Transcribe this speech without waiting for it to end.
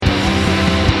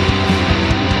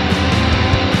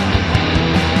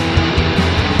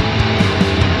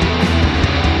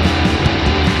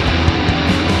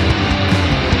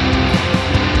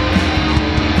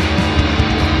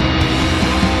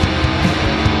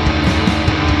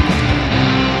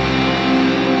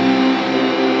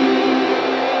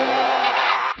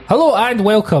Hello and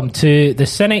welcome to the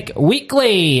Cynic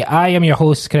Weekly. I am your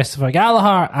host, Christopher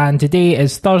Gallagher, and today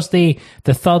is Thursday,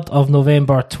 the 3rd of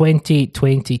November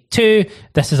 2022.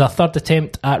 This is our third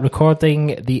attempt at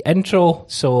recording the intro,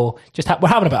 so we're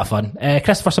having a bit of fun.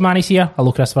 Christopher Sermanni's here.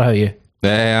 Hello, Christopher, how are you?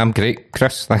 I'm great,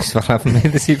 Chris. Thanks for having me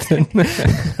this evening.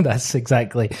 That's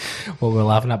exactly what we were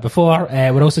laughing at before.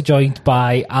 We're also joined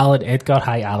by Allan, Edgar.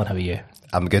 Hi, Allan, how are you?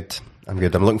 I'm good. I'm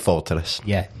looking forward to this.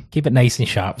 Yeah, keep it nice and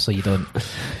sharp so you don't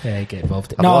get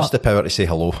involved. I've lost the power to say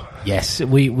hello. Yes,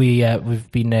 we've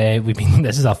been.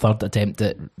 This is our third attempt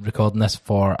at recording this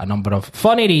for a number of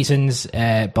funny reasons,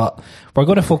 but we're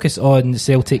going to focus on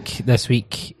Celtic this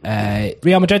week.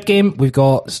 Real Madrid game. We've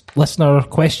got listener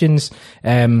questions.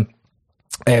 We've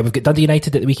got Dundee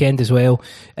United at the weekend as well.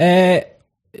 How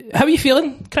are you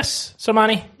feeling, Chris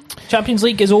Sermanni? Champions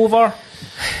League is over.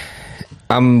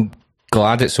 I'm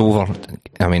glad it's over.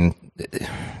 I mean,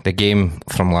 the game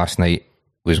from last night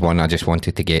was one I just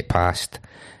wanted to get past.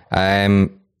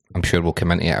 I'm sure we'll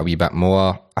come into it a wee bit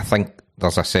more. I think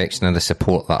there's a section of the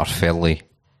support that are fairly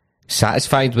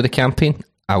satisfied with the campaign.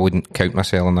 I wouldn't count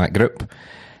myself in that group.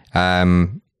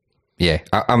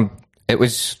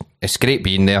 It's great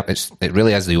being there. It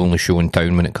really is the only show in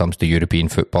town when it comes to European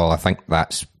football. I think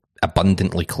that's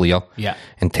abundantly clear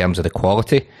in terms of the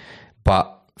quality.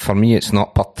 But for me, it's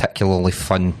not particularly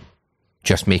fun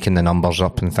just making the numbers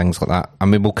up and things like that. I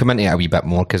mean, we'll come into it a wee bit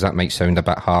more because that might sound a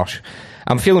bit harsh.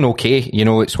 I'm feeling okay. You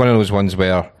know, it's one of those ones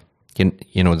where,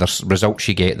 you know, there's results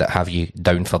you get that have you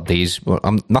down for days. Well,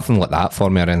 nothing like that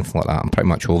for me or anything like that. I'm pretty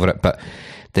much over it. But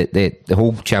the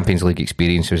whole Champions League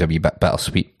experience was a wee bit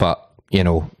bittersweet. But, you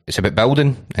know, it's about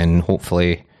building and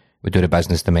hopefully we do the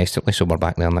business domestically so we're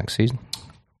back there next season.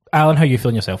 Allan, how are you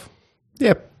feeling yourself?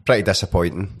 Yeah, pretty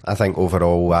disappointing, I think,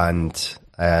 overall. And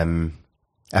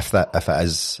if it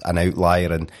is an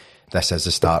outlier and this is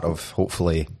the start of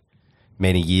hopefully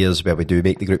many years where we do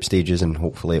make the group stages and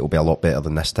hopefully it'll be a lot better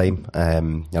than this time.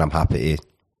 And I'm happy to,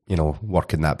 you know,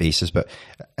 work on that basis. But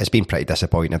it's been pretty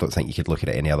disappointing. I don't think you could look at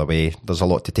it any other way. There's a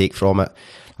lot to take from it.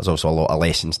 There's also a lot of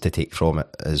lessons to take from it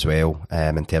as well,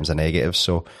 in terms of negatives.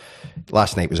 So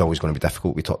last night was always going to be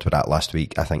difficult. We talked about that last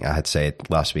week. I think I had said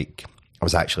last week I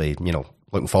was actually, you know,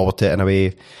 looking forward to it in a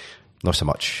way. Not so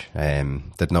much.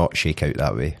 Did not shake out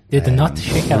that way. Did not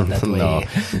shake out that way. No,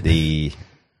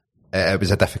 it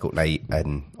was a difficult night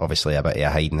and obviously a bit of a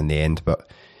hiding in the end. But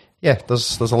yeah,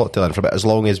 there's a lot to learn from it. As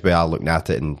long as we are looking at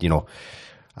it and, you know,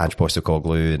 Ange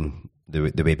Postecoglou and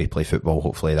the way we play football,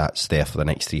 hopefully that's there for the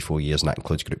next 3-4 years, and that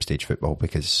includes group stage football,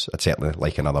 because I'd certainly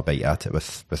like another bite at it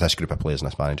with this group of players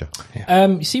and this manager.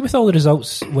 You see, with all the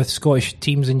results with Scottish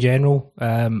teams in general,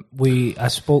 I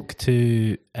spoke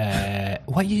to why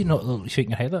are you not shaking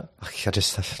your head at?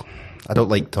 I don't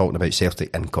like talking about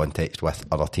Celtic in context with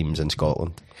other teams in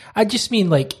Scotland. I just mean,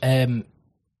 like,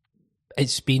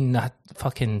 it's been a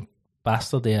fucking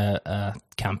bastard a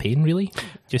campaign, really.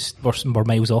 Just we're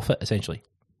miles off it, essentially.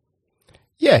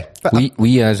 Yeah, but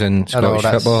we as in Scottish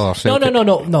football or Celtic?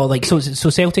 No. Like, so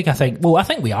Celtic, I think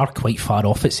we are quite far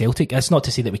off at Celtic. It's not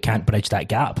to say that we can't bridge that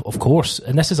gap, of course.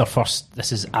 And this is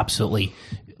this is absolutely,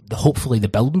 hopefully, the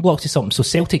building blocks to something. So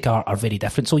Celtic are very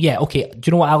different. So yeah, okay. Do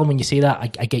you know what, Allan, when you say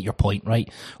that, I get your point, right?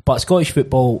 But Scottish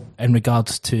football, in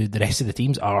regards to the rest of the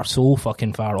teams, are so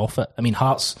fucking far off it. I mean,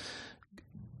 Hearts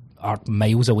are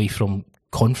miles away from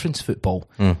conference football.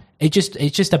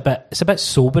 It's a bit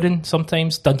sobering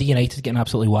sometimes. Dundee United getting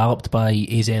absolutely walloped by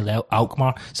AZ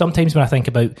Alkmaar. Sometimes when I think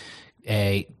about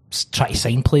trying to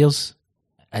sign players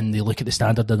and they look at the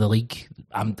standard of the league,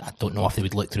 I don't know if they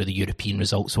would look through the European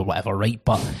results or whatever, right?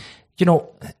 But, you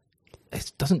know,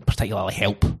 it doesn't particularly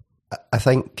help. I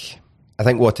think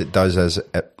what it does is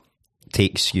it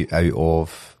takes you out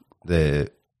of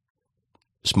the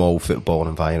small football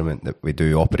environment that we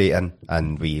do operate in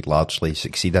and we largely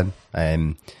succeed in.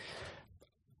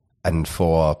 And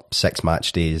for 6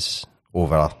 match days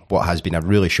over what has been a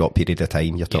really short period of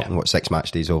time, you're talking, 6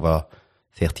 match days over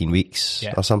 13 weeks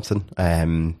or something.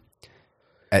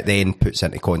 It then puts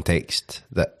into context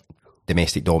that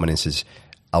domestic dominance is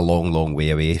a long, long way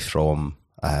away from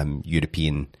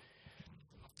European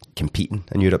competing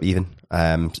in Europe even.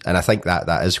 And I think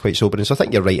that is quite sobering. So I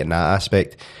think you're right in that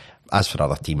aspect. As for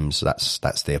other teams,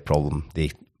 that's their problem.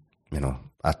 They, you know,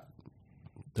 I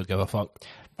don't give a fuck.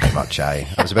 Pretty much, I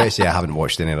was about to say I haven't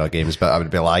watched any of their games, but I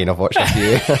would be lying. I've watched a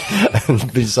few. It's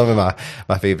been some of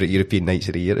my favourite European nights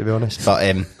of the year, to be honest.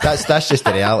 But that's just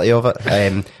the reality of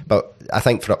it. But I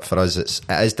think for us, it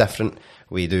is different.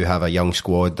 We do have a young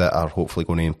squad that are hopefully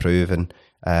going to improve, and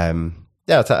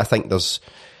I think there's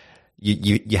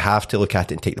you have to look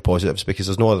at it and take the positives, because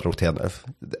there's no other alternative.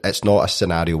 It's not a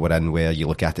scenario we're in where you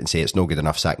look at it and say it's no good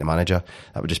enough, sack the manager.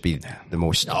 That would just be the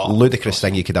most ludicrous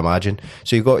thing you could imagine.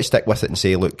 So you've got to stick with it and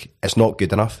say, look, it's not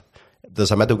good enough.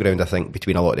 There's a middle ground, I think,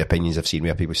 between a lot of the opinions I've seen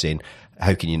where people saying,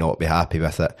 how can you not be happy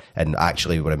with it? And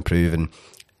actually we're improving.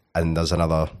 And there's a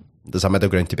middle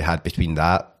ground to be had between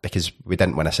that, because we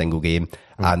didn't win a single game,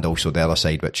 and also the other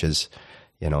side, which is,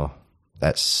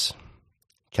 that's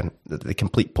the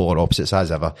complete polar opposites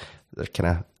as ever.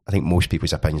 They're I think most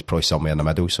people's opinions probably somewhere in the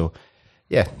middle. So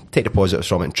yeah, take the positives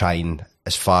from it and try and,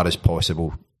 as far as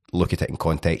possible, look at it in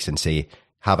context and say,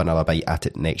 have another bite at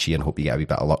it next year and hope you get a wee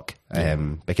bit of luck.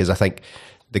 Because I think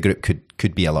the group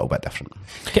could be a little bit different.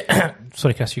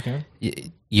 Sorry, Chris, you can.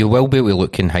 You will be able to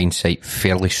look in hindsight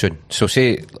fairly soon. So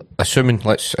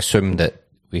let's assume that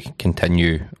we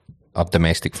continue our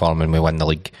domestic form and we win the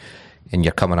league, and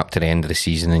you're coming up to the end of the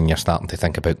season and you're starting to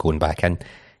think about going back in.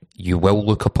 You will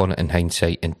look upon it in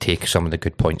hindsight and take some of the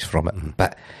good points from it.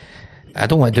 But I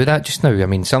don't want to do that just now. I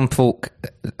mean, some folk,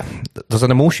 there's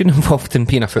an emotion involved in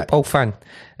being a football fan,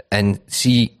 and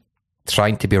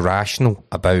trying to be rational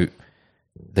about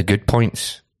the good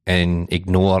points and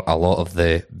ignore a lot of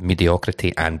the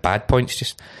mediocrity and bad points.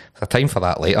 Just there's a time for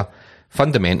that later.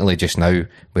 Fundamentally, just now,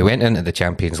 we went into the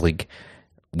Champions League.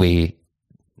 We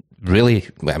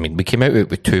came out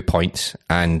with 2 points,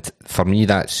 and for me,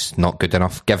 that's not good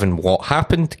enough, given what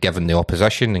happened, given the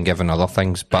opposition, and given other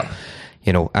things. But,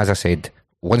 as I said,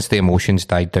 once the emotions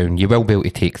died down, you will be able to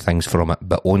take things from it,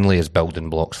 but only as building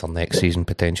blocks for next season,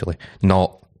 potentially.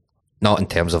 Not in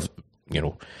terms of,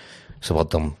 so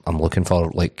what I'm looking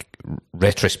for, like,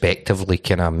 retrospectively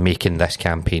kind of making this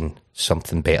campaign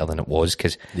something better than it was,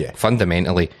 because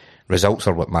fundamentally, results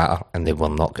are what matter, and they were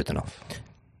not good enough.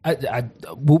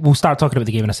 We'll start talking about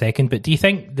the game in a second, but do you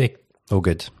think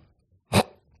good.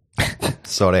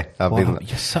 Sorry,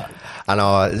 I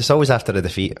know, it's always after a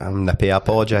defeat. I'm nippy, I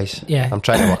apologise. Yeah. I'm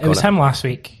trying to work on it. It was him last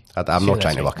week. I'm not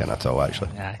trying to work on it at all, actually.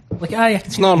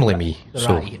 It's normally me,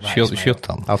 so it's your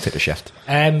turn. I'll take the shift.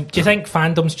 Do you think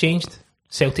fandom's changed?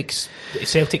 Celtic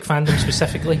fandom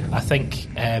specifically? I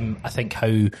think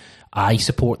how I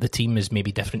support the team is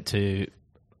maybe different to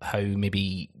how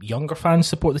maybe younger fans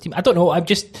support the team. I don't know.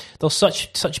 There's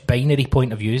such binary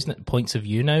points of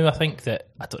view now. I think that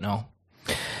I don't know.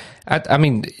 I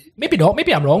mean, maybe not.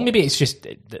 Maybe I'm wrong. Maybe it's just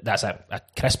that's a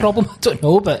Chris problem. I don't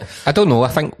know. But I don't know. I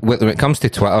think when it comes to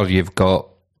Twitter,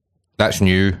 that's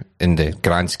new in the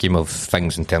grand scheme of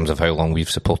things in terms of how long we've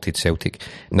supported Celtic.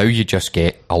 Now you just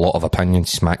get a lot of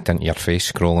opinions smacked into your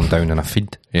face scrolling down in a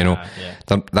feed.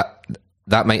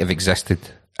 That might have existed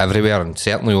everywhere, and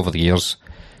certainly over the years,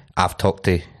 I've talked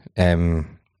to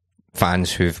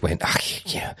fans who've went,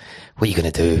 what are you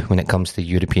going to do when it comes to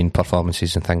European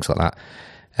performances and things like that?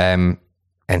 And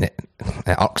it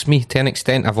irks me to an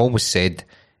extent. I've always said,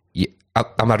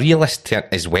 I'm a realist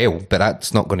as well, but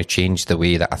that's not going to change the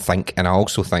way that I think. And I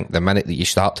also think the minute that you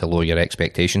start to lower your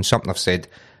expectations, something I've said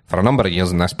for a number of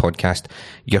years in this podcast,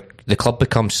 the club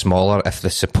becomes smaller if the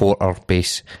supporter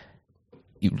base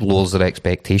lowers their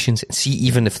expectations. See,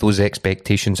 even if those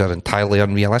expectations are entirely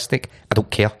unrealistic, I don't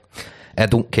care.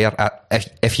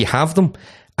 If you have them,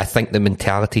 I think the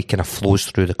mentality kind of flows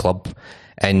through the club.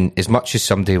 And as much as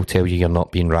somebody will tell you you're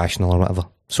not being rational or whatever,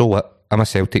 so what? I'm a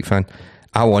Celtic fan.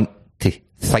 I want to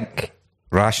think,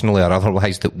 rationally or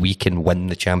otherwise, that we can win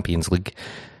the Champions League.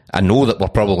 I know that we're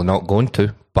probably not going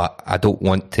to, but I don't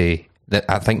want to.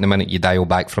 I think the minute you dial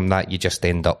back from that, you just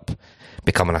end up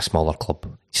becoming a smaller club.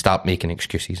 You start making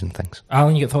excuses and things.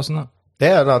 Allan, you got thoughts on that?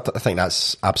 Yeah, no, I think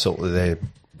that's absolutely the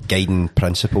guiding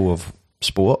principle of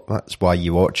sport. That's why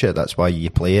you watch it. That's why you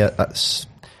play it.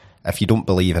 If you don't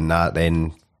believe in that,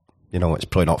 then it's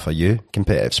probably not for you,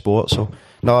 competitive sport. So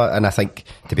no, and I think,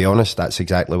 to be honest, that's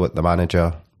exactly what the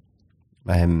manager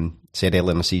said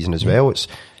earlier in the season as well.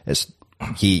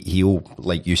 He'll,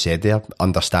 like you said there,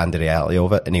 understand the reality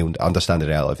of it, and he'll understand the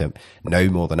reality of it now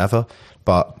more than ever.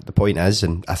 But the point is,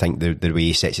 and I think the way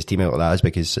he sets his team out like that is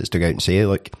because it's to go out and say,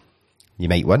 look, you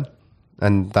might win,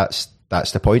 and that's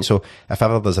the point. So if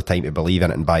ever there's a time to believe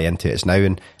in it and buy into it, it's now.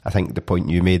 And I think the point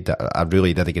you made that I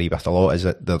really did agree with a lot is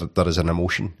that there is an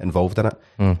emotion involved in it.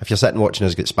 If you're sitting watching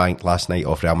us get spanked last night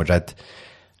off Real Madrid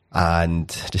and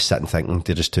just sitting thinking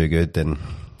they're just too good and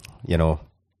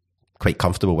quite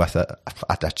comfortable with it,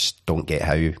 I just don't get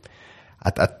how.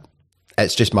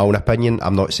 It's just my own opinion.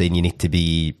 I'm not saying you need to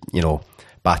be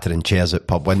battering chairs at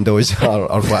pub windows or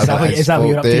whatever. Is that what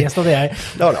you were up to yesterday?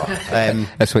 No.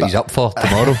 That's what he's up for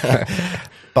tomorrow.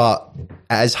 But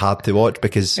it is hard to watch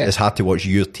because it's hard to watch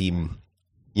your team,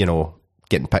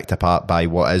 getting picked apart by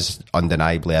what is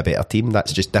undeniably a better team.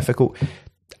 That's just difficult.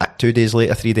 2 days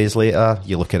later, 3 days later,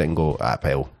 you look at it and go,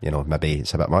 well, maybe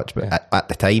it's a bit much. But at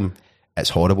the time, it's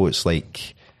horrible. It's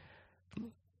like,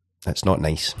 it's not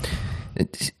nice.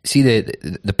 See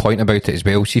the point about it as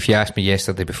well. See, if you asked me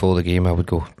yesterday before the game, I would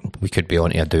go, we could be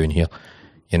onto a down here,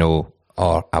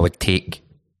 or I would take,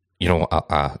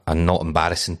 a not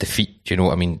embarrassing defeat. Do you know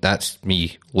what I mean? That's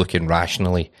me looking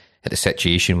rationally at the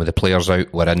situation with the players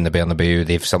out. We're in the Bernabeu,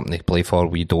 they've something to play for,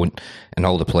 we don't, and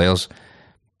all the players.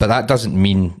 But that doesn't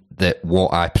mean that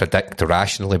what I predict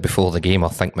rationally before the game or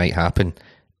think might happen,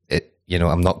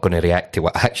 I'm not going to react to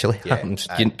what actually happens.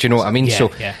 Do you know what I mean?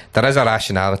 There is a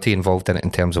rationality involved in it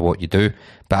in terms of what you do,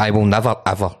 but I will never,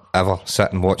 ever, ever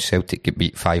sit and watch Celtic get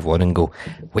beat 5-1 and go,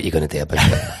 what are you going to do about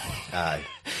it?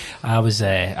 I was,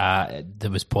 there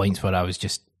was points where I was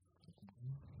just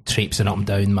traipsing up and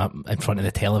down in front of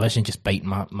the television, just biting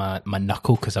my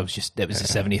knuckle, because it was the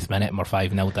 70th minute and we're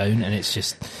 5-0 down, and it's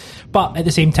just. But at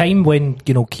the same time, when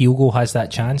Kyogo has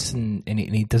that chance and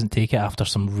he doesn't take it after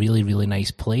some really, really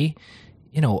nice play,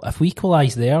 if we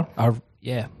equalise there,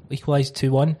 equalise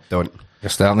 2-1. Don't. You're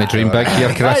starting to dream big here,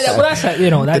 Chris. Well, that's it.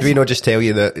 Did we not just tell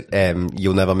you that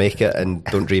you'll never make it and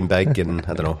don't dream big and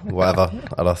I don't know, whatever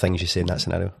other things you say in that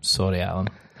scenario? Sorry, Allan.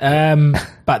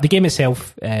 But the game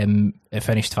itself, it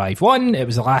finished 5-1. It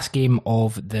was the last game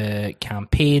of the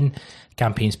campaign. The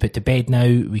campaign's put to bed now.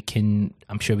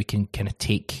 I'm sure we can kind of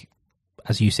take,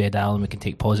 as you said, Allan, we can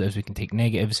take positives, we can take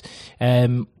negatives.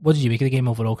 What did you make of the game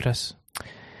overall, Chris?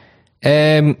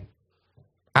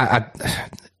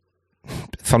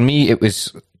 For me, there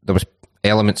was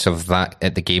elements of that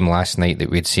at the game last night that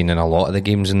we'd seen in a lot of the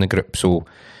games in the group, so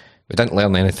we didn't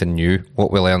learn anything new.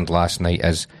 What we learned last night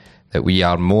is that we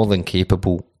are more than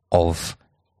capable of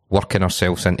working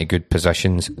ourselves into good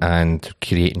positions and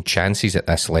creating chances at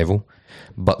this level,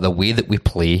 but the way that we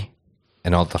play,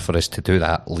 in order for us to do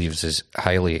that, leaves us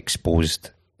highly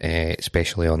exposed,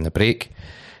 especially on the break,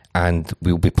 and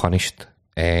we'll be punished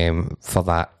for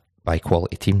that by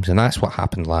quality teams, and that's what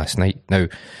happened last night. Now,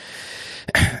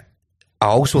 I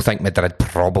also think Madrid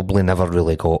probably never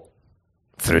really got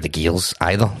through the gears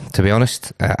either, to be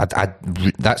honest.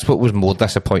 That's what was more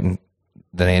disappointing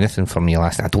than anything for me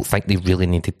last night. I don't think they really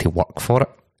needed to work for it.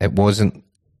 It wasn't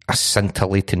a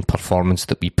scintillating performance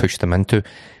that we pushed them into.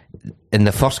 In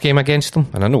the first game against them,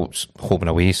 and I know it's home and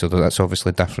away, so that's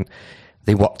obviously different,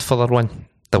 they worked for their win.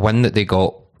 The win that they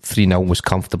got 3-0 was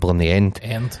comfortable in the end,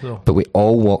 but we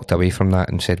all walked away from that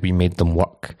and said we made them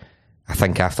work. I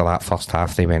think after that first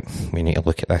half they went, we need to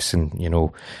look at this, and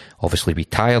obviously we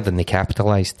tired and they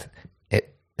capitalised. The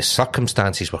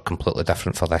circumstances were completely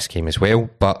different for this game as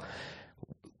well, but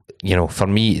for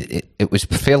me it was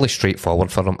fairly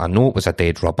straightforward for them. I know it was a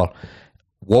dead rubber.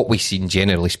 What we seen,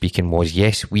 generally speaking, was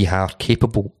yes, we are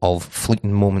capable of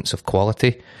fleeting moments of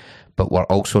quality, but we're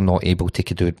also not able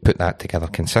to put that together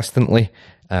consistently,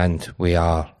 and we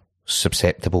are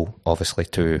susceptible, obviously,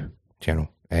 to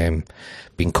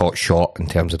being caught short in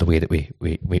terms of the way that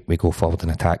we go forward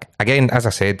and attack. Again, as I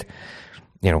said,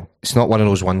 it's not one of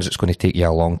those ones that's going to take you a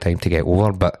long time to get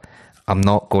over, but I'm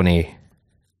not going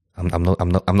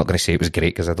to say it was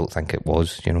great, because I don't think it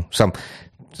was.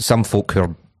 Some folk who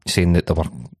are saying that they were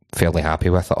fairly happy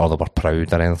with it or they were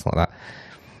proud or anything like that,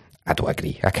 I don't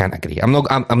agree. I can't agree. I'm not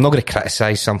going to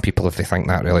criticise some people if they think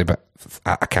that, really, but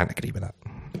I can't agree with that.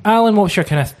 Alan, what's your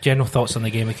kind of general thoughts on the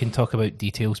game? We can talk about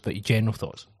details, but your general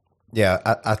thoughts. Yeah,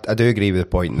 I do agree with the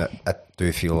point that I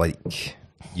do feel like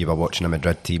you were watching a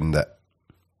Madrid team that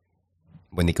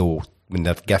when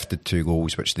they're gifted 2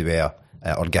 goals, which they were,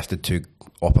 or gifted 2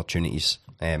 opportunities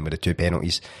with the 2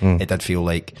 penalties, it did feel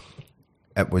like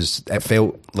it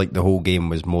felt like the whole game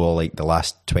was more like the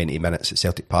last 20 minutes at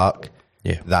Celtic Park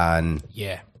than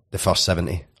the first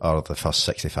 70 or the first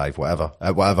 65, whatever.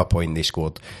 At whatever point they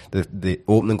scored, the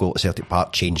opening goal at Celtic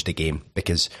Park changed the game,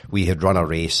 because we had run a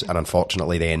race, and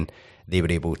unfortunately then they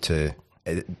were able to,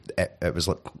 it was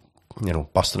like,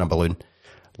 busting a balloon.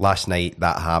 Last night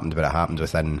that happened, but it happened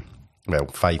within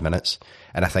 5 minutes,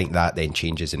 and I think that then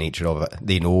changes the nature of it.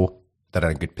 They know they're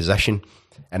in a good position,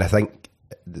 and I think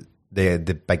the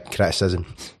big criticism,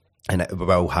 and it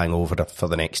will hang over for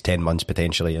the next 10 months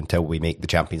potentially until we make the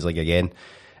Champions League again,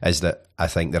 is that I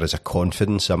think there is a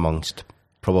confidence amongst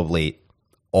probably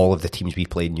all of the teams we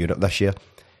played in Europe this year.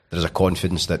 There's a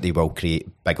confidence that they will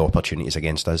create big opportunities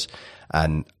against us,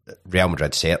 and Real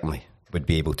Madrid certainly would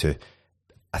be able to.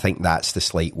 I think that's the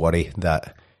slight worry,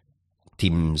 that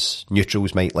teams,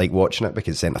 neutrals, might like watching it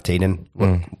because it's entertaining.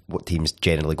 What teams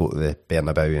generally go to the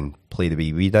Bernabeu and play the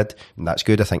way we did, and that's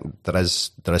good. I think there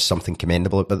is something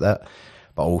commendable about that,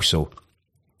 but also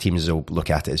teams will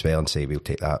look at it as well and say, we'll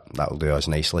take that, that'll do us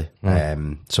nicely.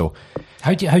 So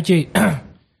how do you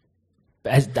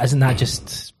But isn't that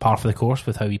just par for the course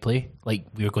with how we play? Like,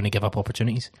 we're going to give up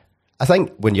opportunities? I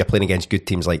think when you're playing against good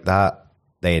teams like that,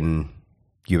 then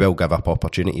you will give up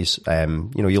opportunities.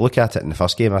 You look at it in the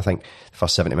first game, I think the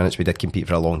first 70 minutes we did compete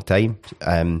for a long time.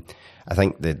 I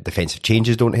think the defensive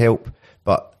changes don't help,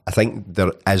 but I think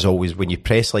there is always, when you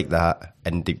press like that,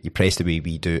 and you press the way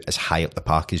we do, as high up the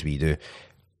park as we do,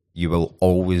 you will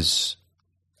always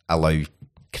allow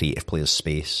creative players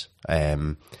space.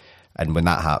 And when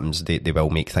that happens, they will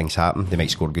make things happen. They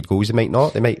might score good goals, they might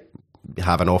not. They might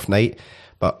have an off night.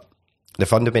 But the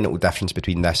fundamental difference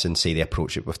between this and, say, the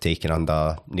approach that we've taken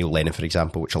under Neil Lennon, for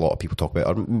example, which a lot of people talk about,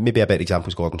 or maybe a better example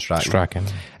is Gordon Strachan,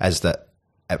 is that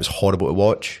it was horrible to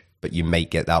watch, but you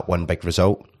might get that one big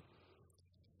result.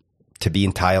 To be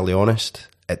entirely honest,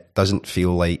 it doesn't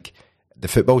feel like the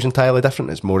football's entirely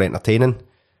different. It's more entertaining.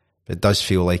 But it does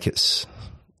feel like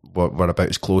we're about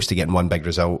as close to getting one big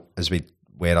result as we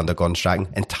were under Gordon Strachan.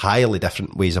 Entirely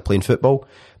different ways of playing football,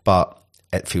 but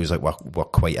it feels like we're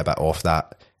quite a bit off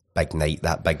that big night,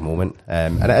 that big moment.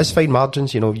 And it is fine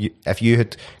margins. If you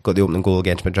had got the opening goal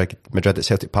against Madrid at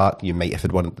Celtic Park, you might have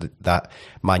had won that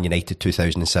Man United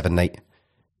 2007 night,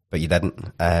 but you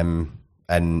didn't.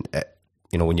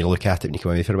 When you look at it and you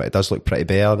come away from it does look pretty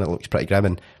bare and it looks pretty grim.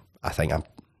 And I think I'm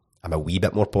a wee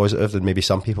bit more positive than maybe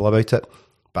some people about it.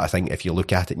 But I think if you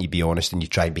look at it and you be honest and you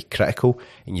try and be critical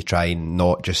and you try and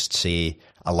not just say,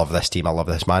 I love this team, I love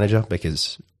this manager,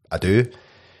 because I do.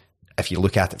 If you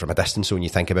look at it from a distance, so when you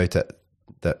think about it,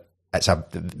 that it's a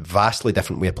vastly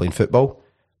different way of playing football,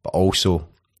 but also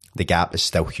the gap is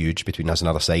still huge between us and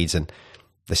other sides, and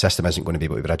the system isn't going to be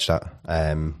able to bridge that.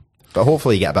 But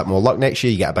hopefully you get a bit more luck next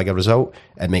year, you get a bigger result,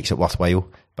 it makes it worthwhile.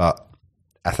 But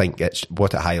I think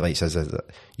what it highlights is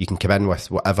that you can come in with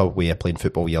whatever way of playing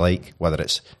football you like, whether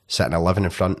it's sitting 11 in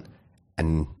front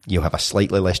and you'll have a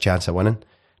slightly less chance of winning,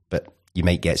 but you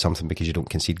might get something because you don't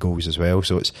concede goals as well.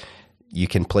 So you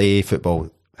can play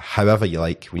football however you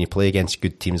like. When you play against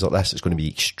good teams like this, it's going to be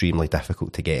extremely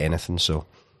difficult to get anything. So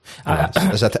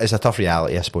it's a tough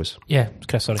reality, I suppose. Yeah,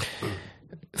 Chris, sorry.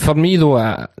 For me,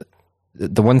 though,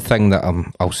 the one thing that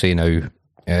I'll say now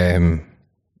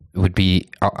would be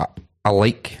I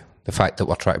like the fact that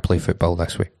we're trying to play football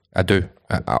this way. I do.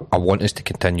 I want us to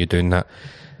continue doing that.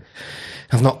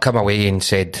 I've not come away and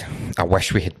said I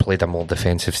wish we had played a more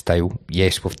defensive style.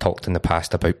 Yes, we've talked in the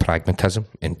past about pragmatism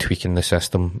and tweaking the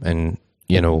system and,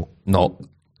 not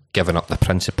giving up the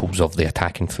principles of the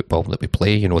attacking football that we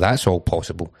play. That's all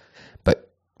possible.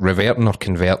 But reverting or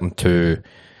converting to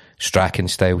Strachan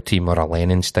style team or a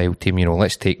Lennon style team,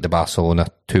 let's take the Barcelona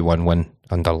 2-1 win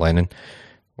under Lennon.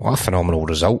 What a phenomenal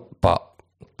result, but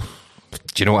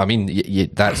do you know what I mean?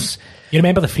 That's... You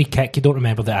remember the free kick, you don't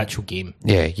remember the actual game.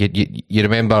 Yeah, you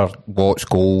remember Watt's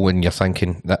goal and you're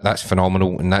thinking, that's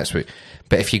phenomenal, and that's what...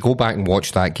 But if you go back and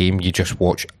watch that game, you just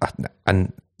watch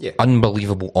an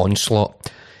unbelievable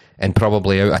onslaught, and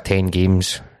probably out of 10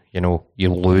 games, you'll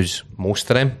lose most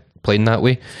of them playing that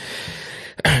way.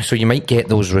 So you might get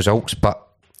those results, but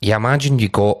you imagine you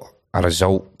got a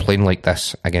result playing like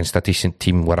this against a decent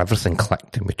team where everything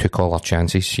clicked and we took all our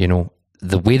chances.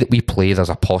 The way that we play, there's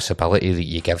a possibility that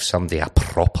you give somebody a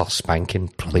proper spanking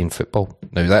playing football.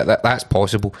 Now that's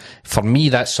possible. For me,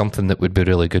 that's something that would be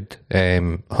really good.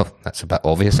 That's a bit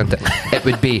obvious, isn't it? It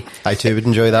would be. I too would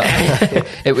enjoy that.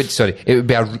 It would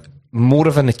be more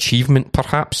of an achievement,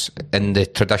 perhaps, in the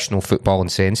traditional footballing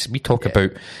sense. We talk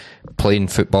about playing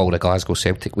football the Glasgow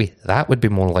Celtic way. That would be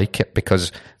more like it,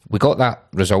 because we got that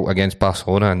result against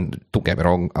Barcelona, and don't get me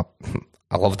wrong,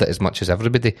 I loved it as much as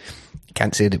everybody. You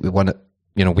can't say that we won it.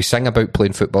 We sing about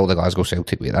playing football the Glasgow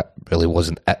Celtic way. That really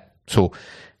wasn't it. So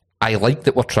I like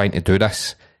that we're trying to do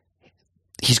this.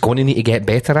 He's going to need to get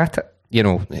better at it.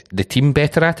 The team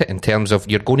better at it, in terms of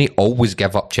you're going to always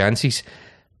give up chances,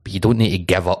 but you don't need to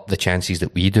give up the chances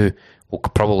that we do. We'll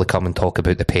probably come and talk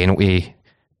about the penalty,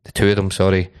 the two of them,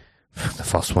 sorry. The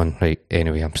first one, right.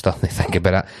 Anyway, I'm starting to think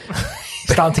about it.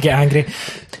 Starting to get angry.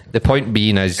 The point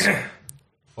being is...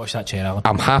 Watch that chair, Allan.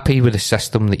 I'm happy with the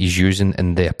system that he's using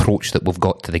and the approach that we've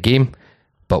got to the game,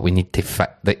 but we need to fit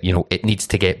that, it needs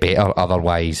to get better,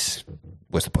 otherwise,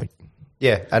 what's the point?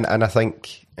 Yeah, and I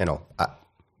think,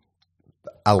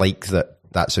 I like that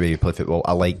that's the way we play football.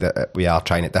 I like that we are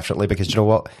trying it differently, because you know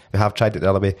what? We have tried it the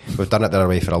other way. We've done it the other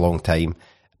way for a long time.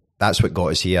 That's what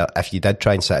got us here. If you did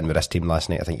try and sit in with this team last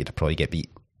night, I think you'd probably get beat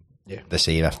the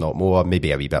same, if not more,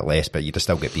 maybe a wee bit less, but you'd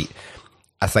still get beat.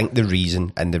 I think the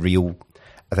reason and the real...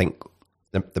 I think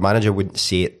the manager wouldn't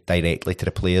say it directly to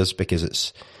the players,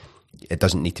 because it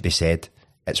doesn't need to be said.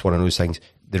 It's one of those things.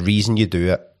 The reason you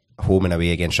do it home and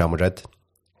away against Real Madrid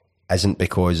isn't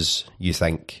because you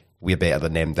think we're better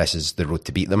than them, this is the road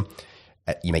to beat them.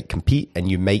 you might compete and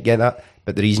you might get that.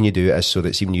 But the reason you do it is so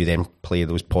that when you then play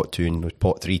those pot 2 and those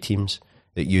pot 3 teams,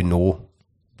 that you know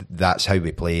that's how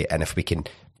we play. And if we can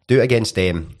do it against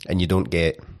them and you don't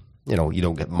get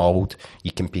mauled,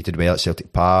 you competed well at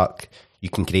Celtic Park, you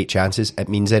can create chances, it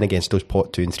means then against those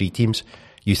pot 2 and 3 teams,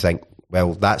 you think,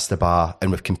 well, that's the bar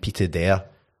and we've competed there,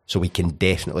 so we can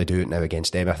definitely do it now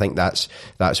against them. I think that's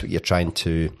what you're trying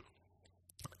to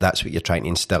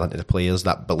instill into the players,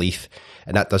 that belief.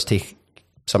 And that does take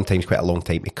sometimes quite a long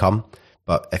time to come.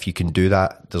 But if you can do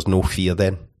that, there's no fear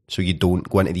then. So you don't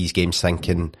go into these games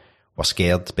thinking we're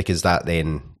scared, because that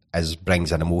then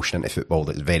brings an emotion into football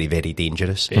that's very, very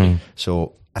dangerous.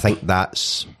 So I think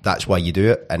that's why you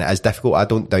do it. And it is difficult. I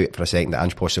don't doubt for a second that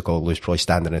Ange Postecoglou was probably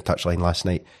standing in the touchline last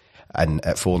night and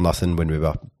at 4-0 when we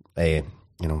were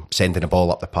sending the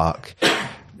ball up the park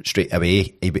straight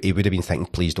away, he would have been thinking,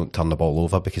 please don't turn the ball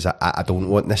over, because I don't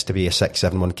want this to be a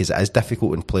 6-7-1, because it is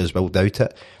difficult and players will doubt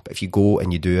it. But if you go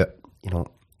and you do it,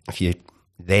 if you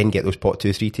then get those pot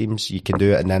 2, 3 teams, you can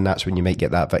do it, and then that's when you might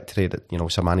get that victory that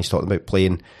Sermanni's talking about,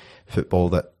 playing football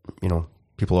that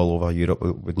people all over Europe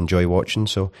would enjoy watching.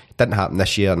 So it didn't happen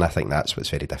this year, and I think that's what's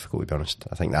very difficult, to be honest.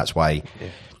 I think that's why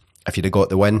if you'd have got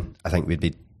the win, I think we'd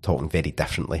be talking very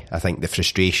differently. I think the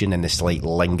frustration and the slight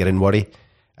lingering worry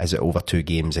is that over 2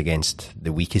 games against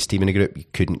the weakest team in the group, you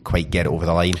couldn't quite get it over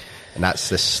the line, and that's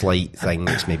the slight thing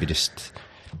that's maybe just,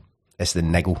 it's the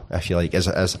niggle, I feel like, as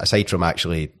aside from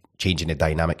actually changing the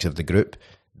dynamics of the group,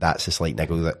 that's the slight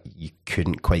niggle that you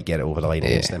couldn't quite get it over the line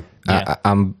against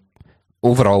them.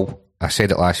 Overall, I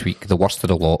said it last week, the worst of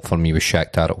the lot for me was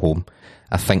Shakhtar at home.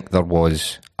 I think there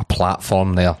was a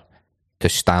platform there to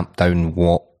stamp down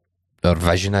what our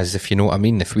vision is, if you know what I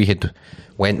mean. If we had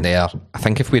went there, I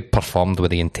think if we'd performed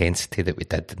with the intensity that we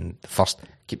did in the first,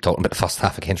 keep talking about the first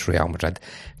half against Real Madrid,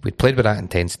 if we'd played with that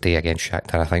intensity against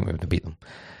Shakhtar, I think we would have beat them.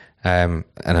 And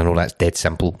I know that's dead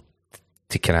simple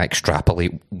to kind of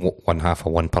extrapolate one half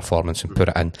of one performance and put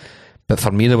it in. But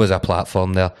for me, there was a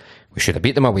platform there. We should have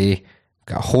beat them away,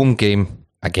 got a home game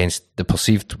against the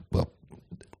perceived,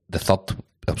 the third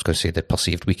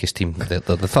weakest team,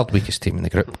 the third weakest team in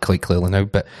the group, quite clearly now,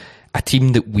 but a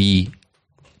team that we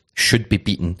should be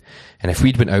beaten. And if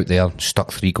we'd went out there,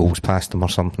 stuck 3 goals past them or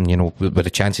something, with the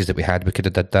chances that we had, we could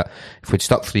have did that. If we'd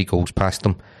stuck 3 goals past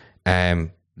them,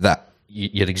 that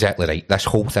you're exactly right. This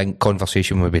whole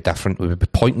conversation would be different. We would be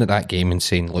pointing at that game and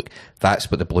saying, look,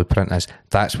 that's what the blueprint is.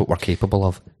 That's what we're capable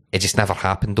of. It just never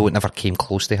happened, though. It never came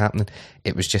close to happening.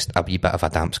 It was just a wee bit of a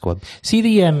damp squib. See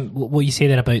the what you say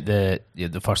there about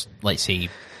the first, let's say,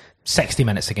 60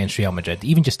 minutes against Real Madrid,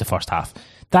 even just the first half.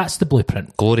 That's the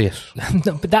blueprint. Glorious.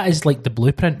 But that is like the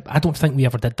blueprint. I don't think we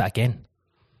ever did that again.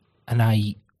 And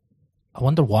I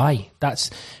wonder why. That's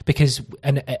because,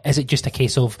 and is it just a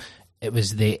case of it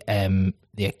was the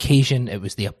occasion, it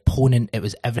was the opponent, it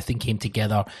was everything came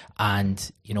together,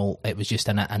 and it was just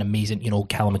an amazing.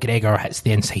 Callum McGregor hits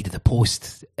the inside of the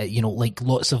post. Like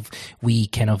lots of wee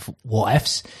kind of what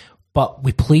ifs. But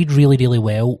we played really, really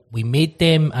well. We made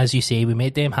them, as you say,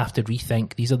 have to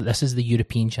rethink. This is the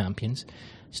European champions.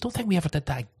 I just don't think we ever did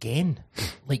that again,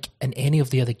 like in any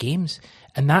of the other games.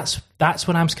 And that's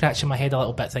when I'm scratching my head a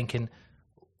little bit, thinking,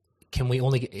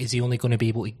 is he only going to be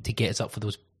able to get us up for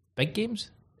those big games?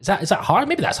 Is that hard?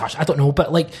 Maybe that's harsh. I don't know.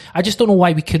 But I just don't know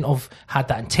why we couldn't have had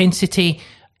that intensity,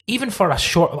 even for a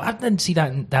short. I didn't see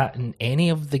that in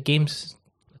any of the games.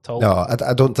 No,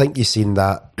 I don't think you've seen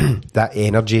that that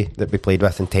energy that we played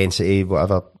with, intensity,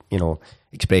 whatever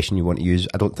expression you want to use.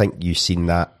 I don't think you've seen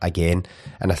that again,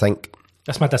 and I think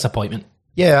that's my disappointment.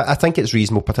 Yeah, I think it's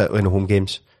reasonable, particularly in the home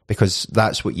games, because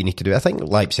that's what you need to do. I think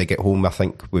Leipzig at home, I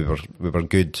think we were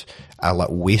good, a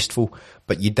little wasteful,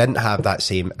 but you didn't have that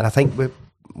same. And I think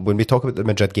when we talk about the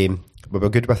Madrid game, we were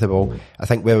good with the ball. I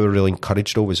think where we were really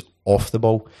encouraged though was off the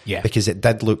ball, because it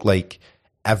did look like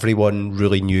everyone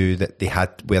really knew that they had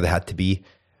where they had to be,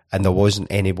 and there wasn't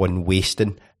anyone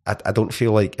wasting. I don't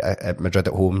feel like at Madrid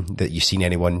at home that you've seen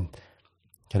anyone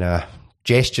kind of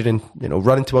gesturing,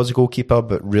 running towards the goalkeeper,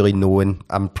 but really knowing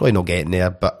I'm probably not getting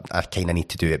there, but I kind of need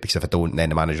to do it, because if I don't, then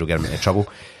the manager will get me into trouble.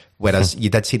 Whereas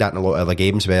you did see that in a lot of other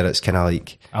games where it's kind of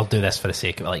like, I'll do this for the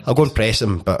sake of it. I'll go and press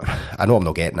him, but I know I'm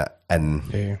not getting it,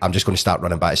 and I'm just going to start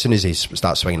running back. As soon as he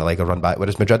starts swinging the leg, I'll run back.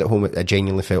 Whereas Madrid at home, it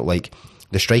genuinely felt like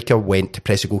the striker went to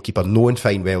press the goalkeeper, knowing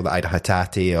fine well that either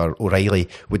Hatate or O'Reilly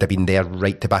would have been there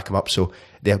right to back him up. So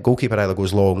the goalkeeper either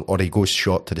goes long or he goes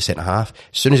short to the centre half.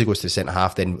 As soon as he goes to the centre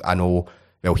half, then I know,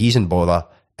 well, he's in bother,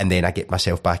 and then I get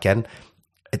myself back in.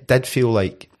 It did feel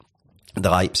like the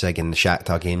Leipzig and the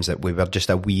Shakhtar games that we were just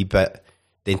a wee bit,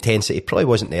 the intensity probably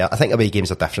wasn't there. I think away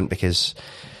games are different because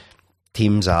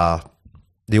teams are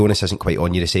the onus isn't quite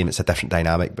on you the same. It's a different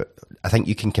dynamic, but I think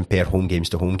you can compare home games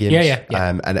to home games.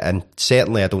 Yeah. And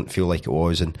certainly I don't feel like it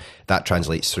was, and that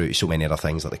translates through to so many other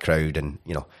things like the crowd. And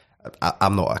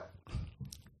I'm not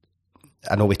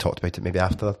I know we talked about it maybe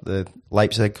after the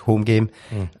Leipzig home game.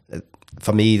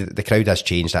 For me, the crowd has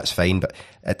changed. That's fine, but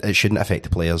it shouldn't affect the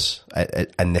players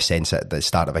in the sense that at the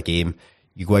start of a game,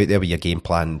 you go out there with your game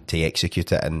plan to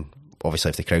execute it, and obviously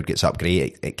if the crowd gets up,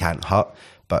 great, it can't hurt.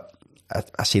 But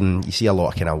you see a lot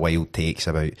of kind of wild takes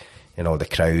about the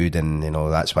crowd, and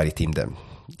that's why the team did.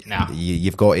 Nah.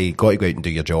 You've got to go out and do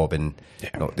your job, and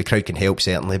the crowd can help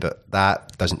certainly, but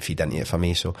that doesn't feed into it for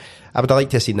me. So I would like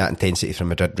to have seen that intensity from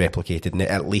Madrid replicated in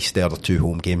at least the other two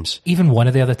home games. Even one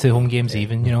of the other two home games,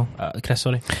 Chris,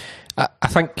 sorry. I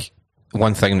think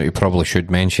one thing that we probably should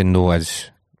mention though is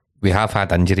we have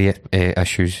had injury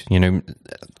issues.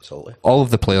 Absolutely. All of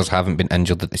the players haven't been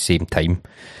injured at the same time,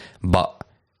 but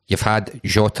you've had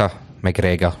Jota,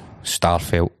 McGregor,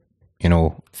 Starfelt,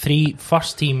 3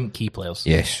 first team key players.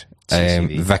 Yes.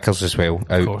 Vickers as well,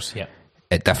 out, of course, yeah,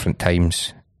 at different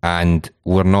times, and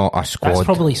we're not a squad. That's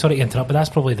probably, sorry to interrupt, but that's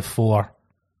probably the four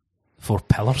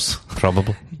pillars.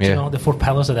 Probably, yeah. The 4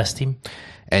 pillars of this team.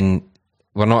 And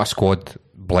we're not a squad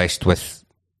blessed with,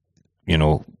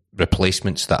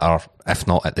 replacements that are, if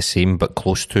not at the same, but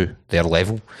close to their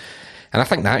level. And I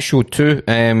think that showed too.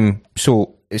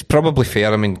 So it's probably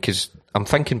fair, because I'm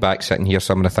thinking back, sitting here,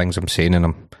 some of the things I'm saying,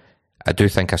 and I do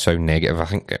think I sound negative. I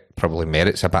think it probably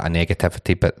merits a bit of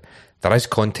negativity, but there is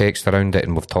context around it,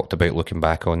 and we've talked about looking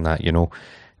back on that.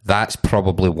 That's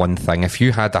probably one thing. If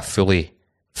you had a fully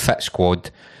fit squad,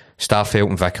 Starfelt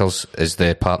and Vickers is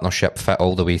the partnership, fit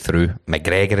all the way through,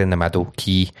 McGregor in the middle,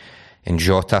 key, and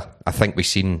Jota. I think we've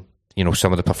seen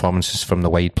some of the performances from the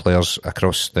wide players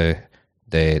across the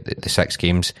 6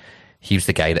 games. He was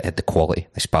the guy that had the quality,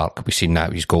 the spark. We've seen that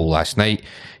with his goal last night.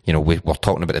 We're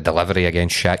talking about the delivery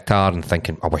against Shakhtar and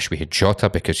thinking, I wish we had Jota,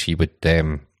 because he would,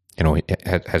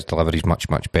 his delivery is much,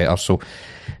 much better. So,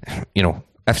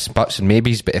 ifs, buts and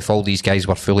maybes, but if all these guys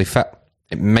were fully fit,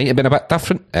 it might have been a bit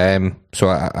different.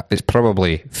 It's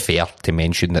probably fair to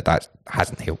mention that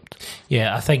hasn't helped.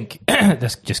 Yeah, I think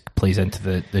this just plays into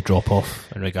the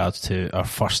drop-off in regards to our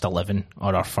first 11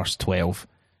 or our first 12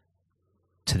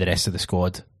 to the rest of the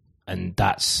squad. And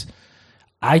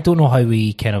I don't know how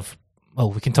we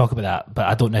we can talk about that, but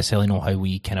I don't necessarily know how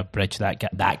we kind of bridge that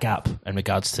gap in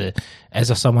regards to, is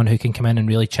there someone who can come in and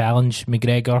really challenge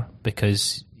McGregor,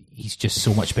 because he's just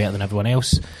so much better than everyone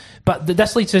else. But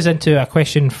this leads us into a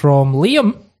question from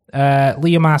Liam.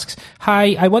 Liam asks,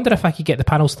 hi, I wonder if I could get the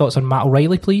panel's thoughts on Matt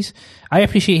O'Reilly, please. I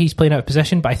appreciate he's playing out of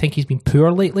position, but I think he's been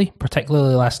poor lately,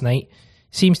 particularly last night.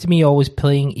 Seems to me always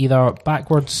playing either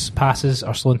backwards passes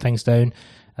or slowing things down.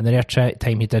 And the rare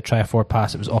time he did try a forward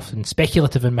pass, it was often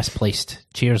speculative and misplaced.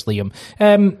 Cheers, Liam.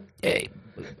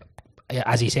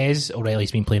 As he says,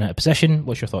 O'Reilly's been playing out of position.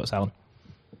 What's your thoughts, Allan?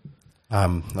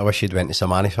 I wish you'd went to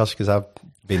Sermanni first, because I've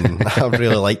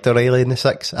really liked O'Reilly in the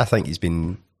 6. I think he's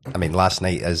been. Last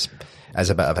night is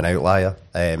a bit of an outlier.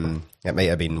 It might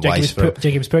have been wise for.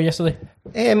 Jiggy was poor yesterday.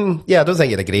 Yeah, I don't think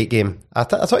he had a great game. I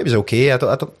thought he was okay. I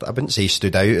wouldn't say he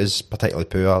stood out as particularly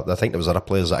poor. I think there was other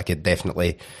players that I could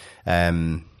definitely.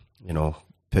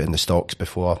 Put in the stocks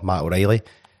before Matt O'Reilly.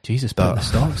 Jesus, put in the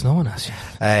stocks, no one has.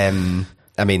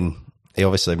 He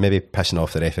obviously maybe pissing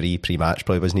off the referee pre-match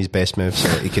probably wasn't his best move, so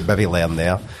he could maybe learn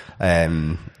there.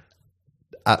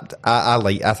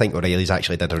 I think O'Reilly's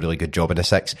actually did a really good job in the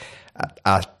 6.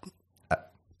 I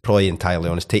probably entirely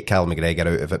honest, take Callum McGregor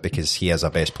out of it, because he is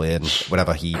our best player, and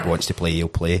whenever he wants to play, he'll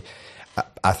play.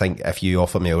 I think if you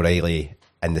offer me O'Reilly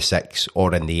in the 6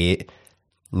 or in the 8,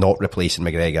 not replacing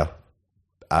McGregor,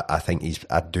 I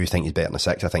do think he's better in the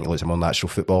 6. I think he looks a more natural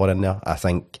footballer in there. I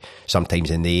think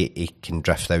sometimes in the 8 he can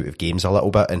drift out of games a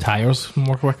little bit, and tires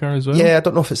more quicker as well. Yeah, I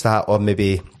don't know if it's that, or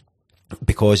maybe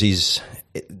because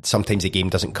sometimes the game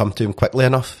doesn't come to him quickly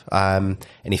enough, and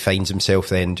he finds himself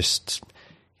then just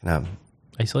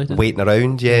isolated, waiting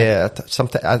around. Yeah,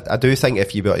 I do think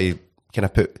if you were to kind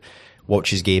of watch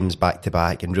his games back to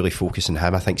back and really focus on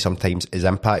him, I think sometimes his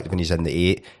impact when he's in the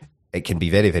 8, it can be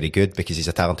very, very good, because he's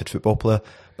a talented football player.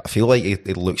 But I feel like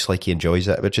it looks like he enjoys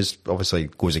it, which is obviously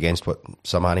goes against what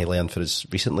Sermanni learned for us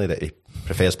recently, that he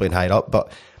prefers playing higher up.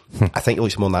 But I think he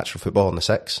looks more natural football in the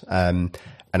 6. And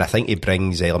I think he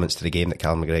brings elements to the game that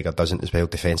Callum McGregor doesn't as well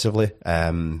defensively.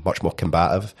 Much more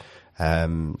combative.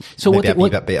 So maybe a wee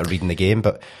bit better reading the game.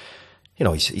 But,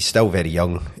 he's still very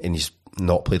young, and he's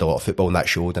not played a lot of football, and that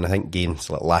showed. And I think games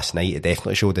like last night, it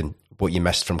definitely showed. And what you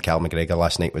missed from Callum McGregor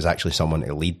last night was actually someone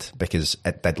to lead, because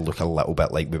it did look a little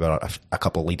bit like we were a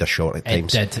couple of leaders short at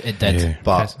times. It did.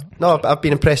 But no, I've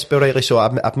been impressed by O'Reilly, so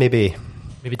I've maybe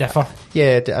maybe differ?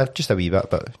 Yeah, just a wee bit,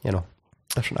 but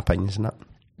different opinions in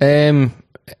that.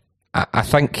 I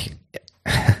think.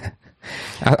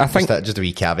 I think just a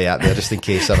wee caveat there, just in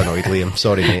case I've annoyed Liam.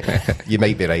 Sorry, mate. You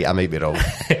might be right. I might be wrong.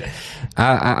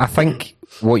 I think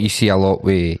what you see a lot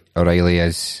with O'Reilly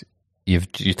is you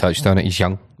touched on it. He's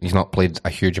young. He's not played a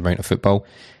huge amount of football.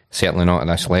 Certainly not at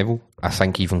this level. I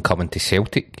think even coming to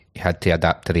Celtic, he had to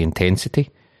adapt to the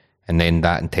intensity, and then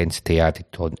that intensity added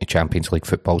on to Champions League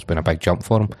football's been a big jump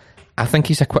for him. I think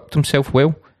he's equipped himself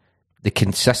well. The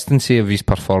consistency of his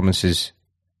performances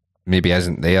maybe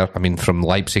isn't there. I mean, from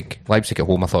Leipzig at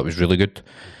home, I thought it was really good.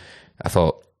 I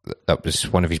thought that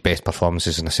was one of his best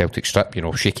performances in the Celtic strip.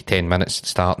 Shaky 10 minutes at the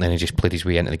start, and then he just played his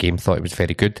way into the game. Thought it was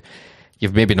very good.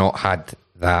 You've maybe not had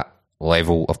that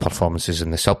level of performances in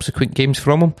the subsequent games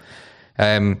from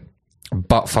him.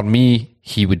 But for me,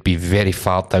 he would be very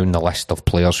far down the list of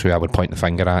players who I would point the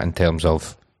finger at in terms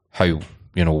of how,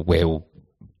 well,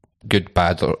 good,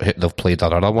 bad, or they've played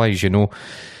or otherwise,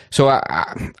 So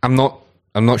I'm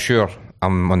not sure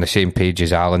I'm on the same page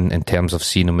as Allan in terms of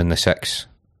seeing him in the six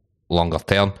longer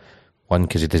term. One,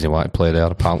 because he doesn't want to play there,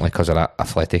 apparently because of that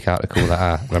Athletic article that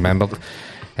I remembered.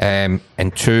 And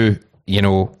two,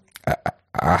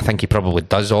 I think he probably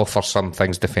does offer some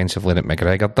things defensively that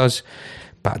McGregor does,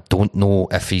 but I don't know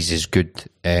if he's as good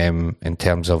in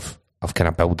terms of kind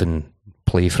of building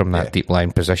play from that deep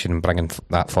line position and bringing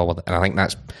that forward. And I think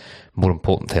that's more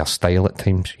important to our style at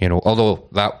times, although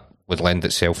that would lend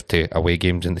itself to away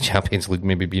games in the Champions League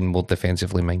maybe being more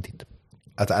defensively minded.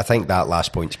 I think that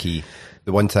last point's key.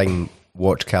 The one thing,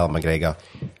 watch Callum McGregor,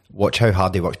 watch how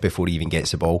hard he works before he even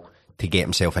gets the ball to get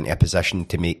himself into a position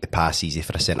to make the pass easy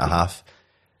for a centre-half.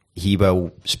 He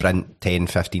will sprint 10,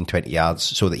 15, 20 yards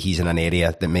so that he's in an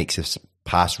area that makes his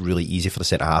pass really easy for the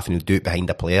centre-half, and he'll do it behind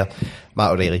a player.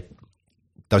 Matt O'Reilly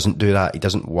doesn't do that. He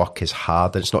doesn't work as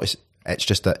hard. It's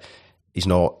just that he's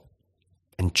not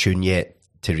in tune yet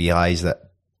to realise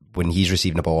that when he's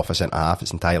receiving a ball off a centre-half,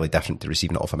 it's entirely different to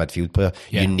receiving it off a midfield player.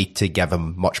 Yeah. You need to give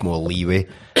him much more leeway,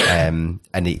 and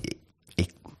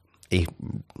he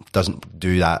doesn't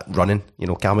do that running.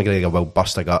 Cal McGregor will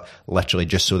bust a gut literally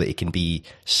just so that he can be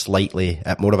slightly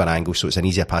at more of an angle, so it's an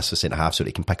easier pass to centre-half so that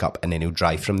he can pick up and then he'll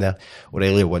drive from there.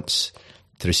 O'Reilly wants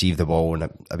to receive the ball and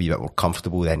a wee bit more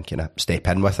comfortable, then kind of step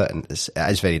in with it, and it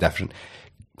is very different.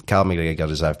 Cal McGregor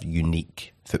is a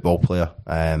unique football player.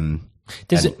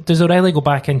 Does O'Reilly go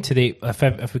back into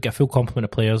if we get a full complement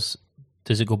of players,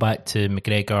 does it go back to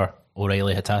McGregor,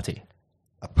 O'Reilly, Hatate?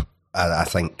 I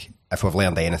think if we've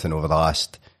learned anything over the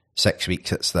last 6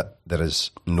 weeks, it's that there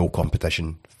is no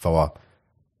competition for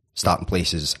starting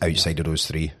places outside of those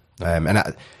three.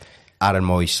 And Aaron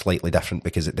Moy's slightly different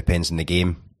because it depends on the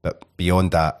game, but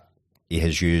beyond that, he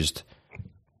has used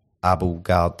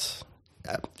Abelgard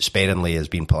sparingly, has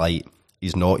been polite.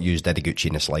 He's not used Idiguchi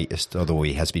in the slightest, although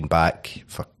he has been back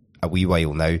for a wee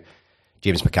while now.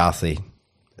 James McCarthy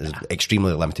is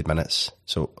extremely limited minutes,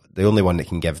 so the only one that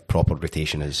can give proper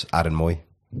rotation is Aaron Moy.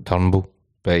 Turnbull,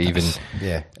 but even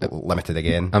limited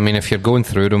again. I mean, if you're going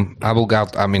through them,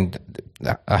 Abelgard, I mean,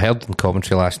 I heard in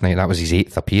commentary last night that was his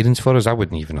 8th appearance for us. I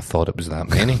wouldn't even have thought it was that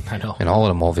many. I know. And all of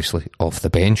them obviously off the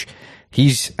bench.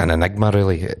 He's an enigma,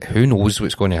 really. Who knows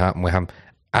what's going to happen with him?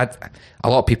 A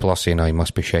lot of people are saying, he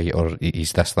must be shite, or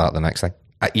he's this, that, the next thing.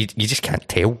 You just can't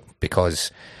tell because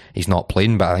he's not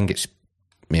playing, but I think it's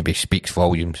maybe speaks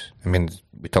volumes. I mean,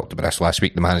 we talked about this last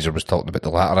week. The manager was talking about the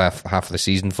latter half of the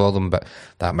season for them, but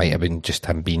that might have been just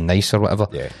him being nice or whatever.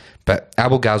 Yeah. But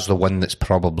Abelgard's the one that's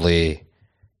probably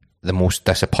the most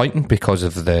disappointing because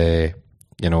of the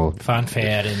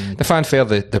fanfare and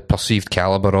the perceived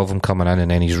calibre of him coming in, and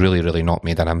then he's really, really not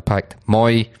made an impact.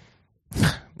 Moy,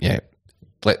 yeah.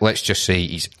 Let's just say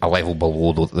he's a level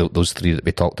below those three that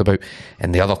we talked about,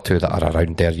 and the other two that are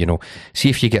around there. See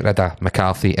if you get rid of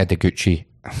McCarthy, Idiguchi.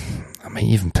 I might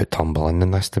even put Turnbull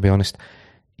in this, to be honest.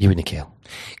 You wouldn't care.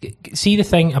 See, the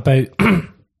thing about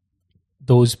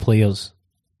those players,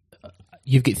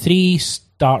 you've got 3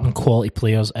 starting quality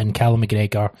players in Callum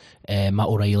McGregor, Matt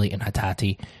O'Reilly and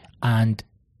Hatate, and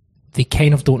they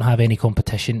kind of don't have any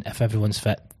competition. If everyone's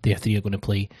fit, their 3 are going to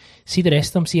play. See the rest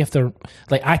of them, see if they're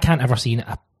like, I can't ever see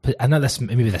I know this,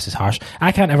 maybe this is harsh,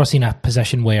 I can't ever see a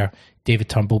position where David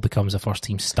Turnbull becomes a first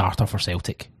team starter for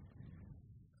Celtic.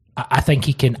 I think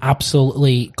he can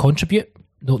absolutely contribute,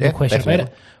 no question definitely about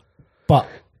it, but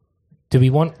do we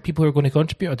want people who are going to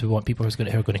contribute, or do we want people who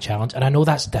are going to challenge? And I know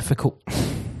that's difficult,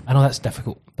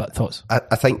 but thoughts?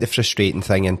 I think the frustrating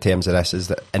thing in terms of this is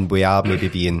that, and we are maybe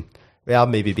being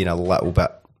a little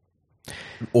bit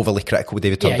overly critical with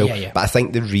David Turnbull, but I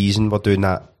think the reason we're doing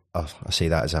that I say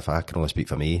that as if I can only speak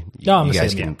for me. You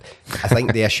guys can. I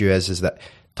think the issue is that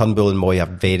Turnbull and Moy are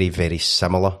very, very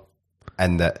similar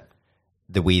in that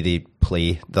the way they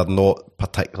play, they're not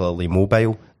particularly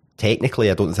mobile. Technically,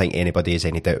 I don't think anybody has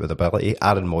any doubt with ability.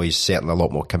 Aaron Moy's certainly a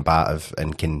lot more combative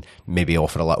and can maybe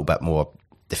offer a little bit more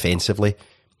defensively,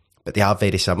 but they are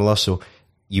very similar, so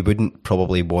you wouldn't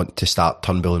probably want to start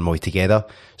Turnbull and Moy together.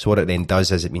 So what it then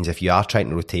does is it means if you are trying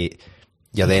to rotate,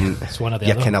 you're then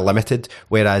you're kind of limited.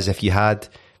 Whereas if you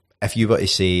were to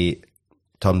say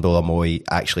Turnbull or Moy,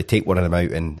 actually take one of them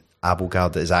out, and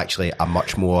Abelgard is actually a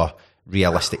much more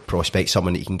realistic prospect,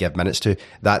 someone that you can give minutes to,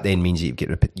 that then means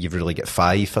that you've really got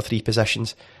 5 for 3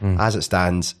 positions. As it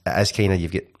stands, it is kind of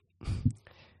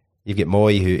you've got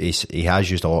Moy, who he has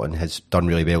used a lot and has done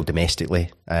really well domestically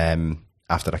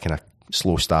after a kind of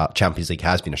slow start. Champions League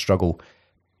has been a struggle,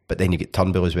 but then you get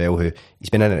Turnbull as well, who he's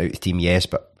been in and out of the team, yes,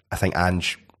 but I think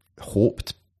Ange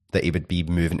hoped that he would be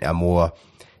moving to a more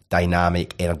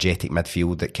dynamic, energetic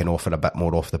midfield that can offer a bit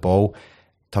more off the ball.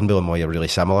 Turnbull and Moy are really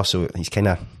similar, so he's kind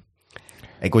of...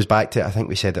 It goes back to, I think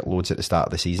we said it loads at the start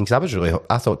of the season, because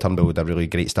I thought Turnbull had a really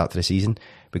great start to the season.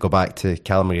 We go back to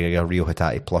Callum McGregor, Rio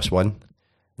Hatate +1,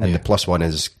 and the +1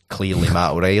 is clearly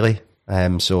Matt O'Reilly.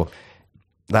 So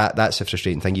that's a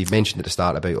frustrating thing. You've mentioned at the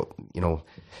start about,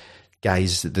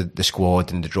 guys, the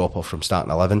squad and the drop-off from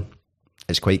starting 11.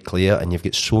 It's quite clear, and you've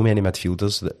got so many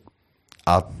midfielders that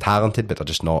are talented, but they're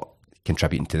just not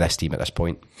contributing to this team at this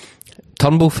point.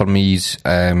 Turnbull for me is,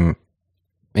 and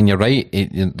you're right,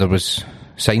 there was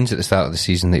signs at the start of the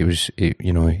season that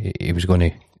he was going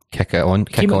to kick on.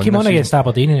 Came on against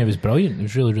Aberdeen and it was brilliant. It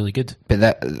was really, really good.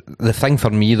 But the thing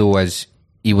for me though is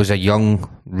he was a young,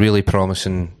 really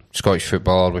promising Scottish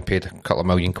footballer. We paid a couple of £1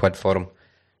 million for him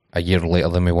a year later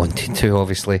than we wanted to.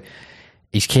 Obviously,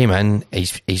 he's came in.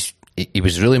 He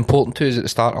was really important to us at the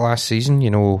start of last season.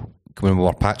 When we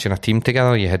were patching a team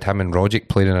together, you had him and Rogic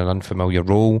playing in an unfamiliar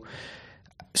role.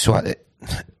 So I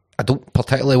don't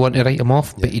particularly want to write him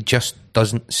off, but he just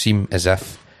doesn't seem as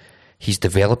if he's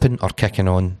developing or kicking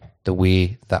on the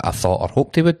way that I thought or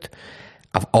hoped he would.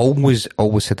 I've always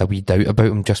had a wee doubt about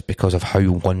him just because of how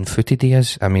one-footed he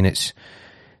is. I mean,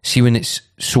 when it's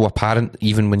so apparent,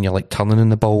 even when you're like turning in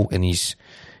the ball and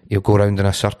he'll go around in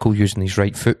a circle using his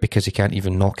right foot because he can't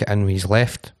even knock it in with his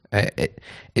left.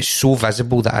 It's so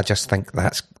visible that I just think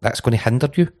that's going to hinder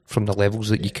you from the levels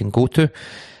that you can go to.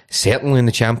 Certainly in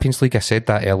the Champions League, I said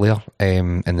that earlier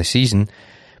in the season,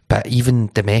 but even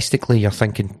domestically, you're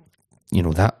thinking,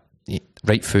 that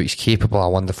right foot is capable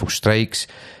of wonderful strikes.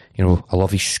 I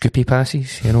love his scoopy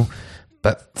passes,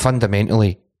 but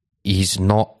fundamentally, he's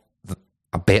not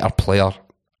a better player,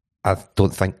 I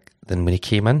don't think, than when he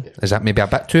came in. Is that maybe a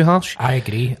bit too harsh? I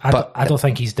agree. I don't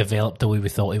think he's developed the way we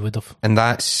thought he would have. And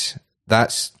that's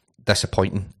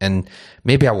disappointing. And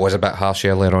maybe I was a bit harsh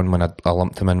earlier on when I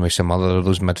lumped him in with some other of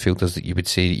those midfielders that you would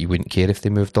say that you wouldn't care if they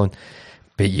moved on,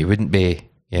 but you wouldn't be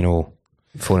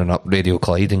phoning up Radio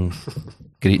Clyde and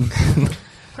greeting.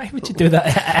 Why would you do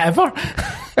that ever?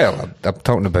 Well, I'm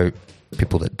talking about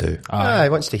people that do. He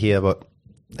wants to hear what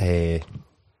his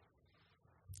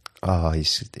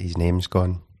name's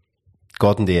gone,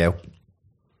 Gordon Dalziel.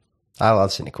 I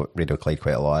listen to Radio Clyde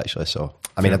quite a lot actually, so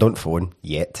I mean I don't phone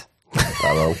yet.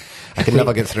 I will. I can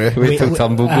never get through. Wait till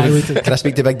Turnbull goes. Can I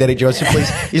speak to Big Derek Johnson, please?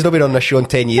 He's not been on this show in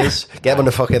 10 years. Get him on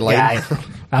the fucking line. Yeah,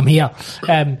 I'm here.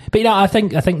 But I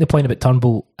think the point about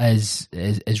Turnbull is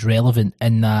relevant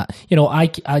in that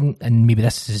and maybe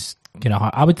this is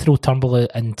I would throw Turnbull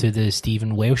into the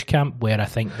Stephen Welsh camp, where I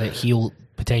think that he'll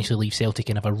potentially leave Celtic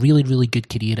and have a really, really good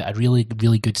career at a really,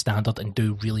 really good standard and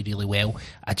do really, really well.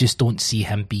 I just don't see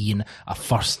him being a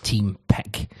first team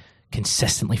pick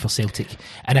consistently for Celtic.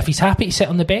 And if he's happy to sit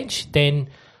on the bench, then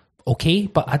okay,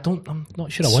 but I'm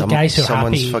not sure I want guys who are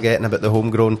happy. Someone's forgetting about the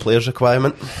homegrown players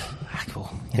requirement.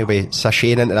 He'll be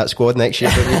sashaying into that squad next year,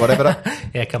 whatever.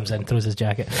 Yeah, comes in, throws his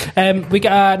jacket. We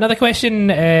got another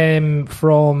question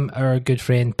from our good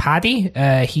friend Paddy.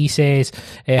 He says,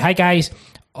 hi guys,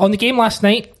 on the game last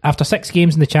night, after 6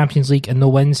 games in the Champions League and no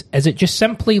wins, is it just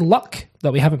simply luck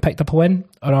that we haven't picked up a win,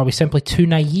 or are we simply too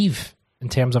naive in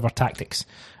terms of our tactics?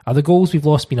 Are the goals we've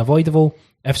lost been avoidable?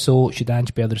 If so, should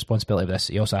Ange bear the responsibility of this?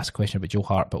 He also asked a question about Joe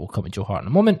Hart, but we'll come to Joe Hart in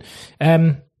a moment.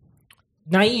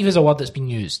 Naive is a word that's been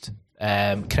used.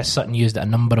 Chris Sutton used it a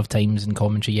number of times in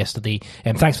commentary yesterday.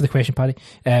 Thanks for the question, Paddy.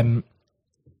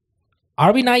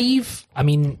 Are we naive? I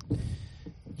mean,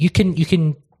 you can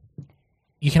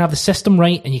have the system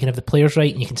right and you can have the players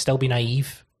right and you can still be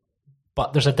naive,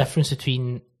 but there's a difference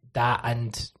between that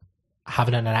and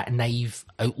having a naive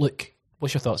outlook.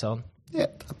 What's your thoughts, Allan? Yeah,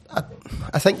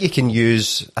 I think you can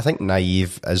use. I think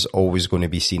naive is always going to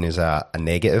be seen as a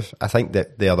negative. I think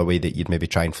that the other way that you'd maybe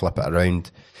try and flip it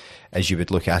around is you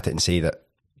would look at it and say that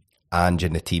Ange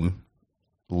and the team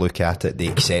look at it, they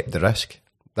accept the risk.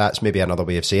 That's maybe another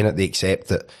way of saying it. They accept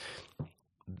that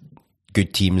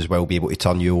good teams will be able to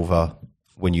turn you over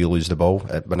when you lose the ball.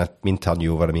 When I mean turn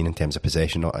you over, I mean in terms of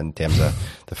possession, not in terms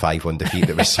of the 5-1 defeat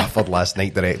that was suffered last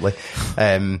night directly.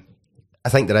 I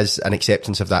think there is an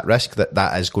acceptance of that risk,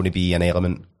 that is going to be an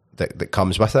element that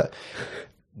comes with it.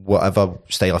 Whatever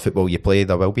style of football you play,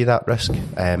 there will be that risk.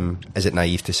 Is it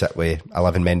naive to sit with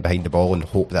 11 men behind the ball and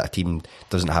hope that a team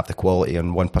doesn't have the quality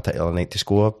on one particular night to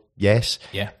score? Yes.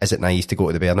 Yeah. Is it naive to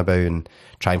go to the Bernabeu and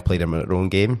try and play them in their own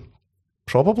game?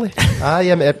 Probably.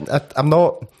 I'm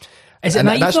not... Is it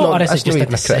naive though, or is it just a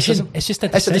decision? It's just a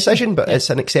decision. It's a decision, but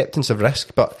it's an acceptance of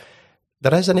risk. But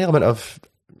there is an element of...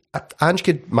 Ange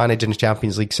could manage in the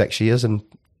Champions League 6 years, and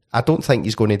I don't think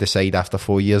he's going to decide after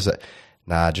 4 years that,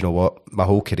 do you know what, my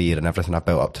whole career and everything I've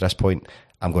built up to this point,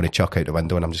 I'm going to chuck out the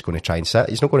window and I'm just going to try and sit.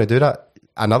 He's not going to do that.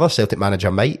 Another Celtic manager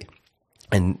might,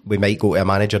 and we might go to a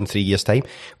manager in 3 years' time.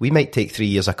 We might take 3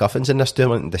 years of cuffins in this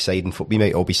tournament and decide, and we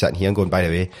might all be sitting here and going, by the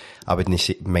way, I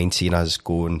wouldn't mind seeing us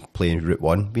go and play in Route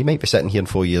 1. We might be sitting here in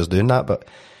 4 years doing that, but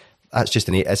that's just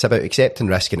it's about accepting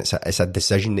risk, and it's a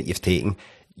decision that you've taken.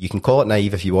 You can call it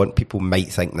naive if you want. People might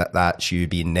think that that's you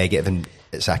being negative, and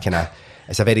it's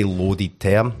a very loaded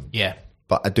term. Yeah.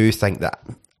 But I do think that,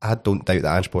 I don't doubt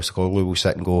that Ange Postecoglou will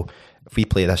sit and go, if we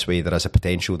play this way, there is a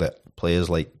potential that players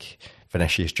like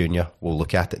Vinicius Jr. will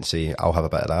look at it and say, I'll have a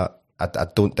bit of that. I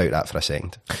don't doubt that for a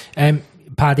second.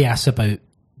 Paddy asks about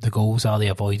the goals, are they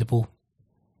avoidable?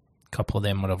 A couple of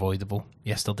them were avoidable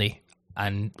yesterday,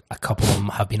 and a couple of them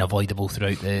have been avoidable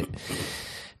throughout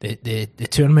the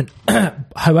tournament.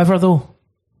 However, though,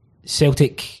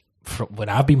 Celtic, when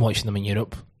I've been watching them in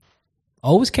Europe,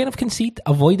 always kind of concede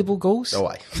avoidable goals. Oh,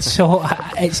 aye. So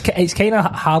it's kind of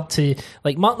hard to,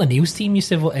 like Martin O'Neill's team used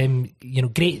to,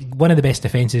 great, one of the best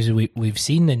defences we've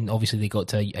seen, and obviously they got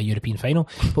to a European final,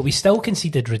 but we still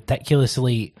conceded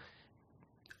ridiculously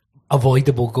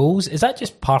avoidable goals. Is that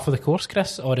just par for the course,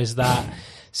 Chris, or is that,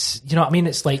 you know what I mean?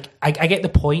 It's like I get the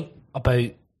point about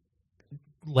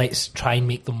let's try and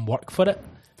make them work for it,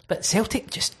 but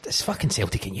Celtic it's fucking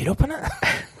Celtic in Europe, isn't it?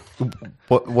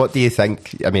 What do you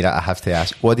think? I mean, I have to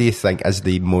ask, what do you think is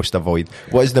the most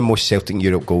what is the most Celtic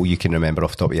Europe goal you can remember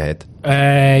off the top of your head?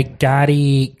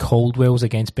 Gary Caldwell's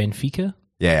against Benfica.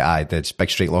 Yeah, aye, the big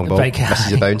straight long ball,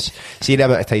 misses a bounce. See the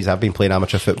amount of times I've been playing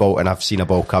amateur football and I've seen a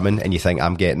ball coming and you think,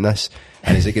 I'm getting this,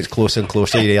 and as it gets closer and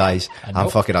closer you realise, I'm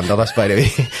fucking under this, by the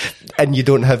way. And you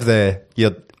don't have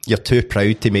you're too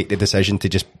proud to make the decision to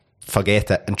just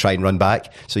forget it and try and run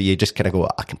back, so you just kind of go,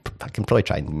 I can probably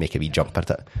try and make a wee jump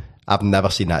at it. I've never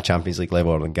seen that Champions League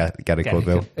level than Gary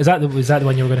Caldwell. Was that the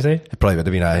one you were going to say? It probably would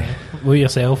have been, aye. Were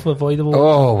yourself avoidable?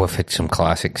 Oh, we've had some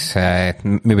classics.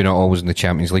 Maybe not always in the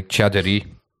Champions League. Chaddery.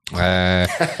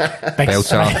 Big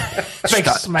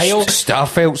smile.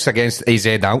 Starfelts against AZ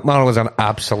Alkmaar was an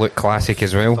absolute classic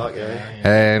as well. Fuck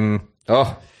yeah.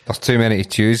 There's too many to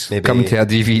choose. Maybe coming to a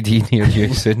DVD near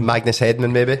you soon. Magnus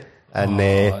Hedman maybe, and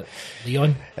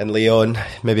Leon,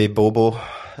 maybe Bobo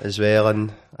as well,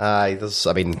 and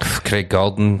Craig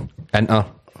Gordon, Inter.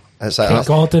 Craig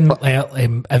Gordon,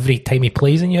 every time he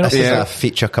plays in Europe. This is a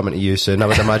feature coming to you soon, I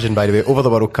would imagine, by the way. Over the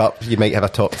World Cup, you might have a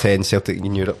top 10 Celtic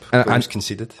in Europe. Goals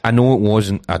conceded. I know it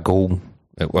wasn't a goal.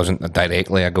 It wasn't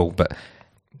directly a goal, but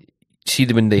see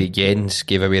when the Jens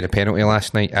gave away the penalty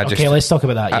last night? Let's talk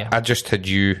about that, yeah. I just had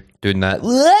you doing that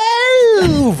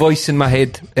voice in my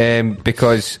head,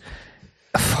 because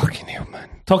fucking hell, man.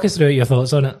 Talk us through your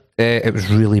thoughts on it. It was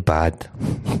really bad.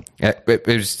 It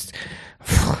was...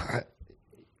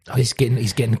 he's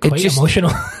getting quite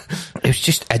emotional. It was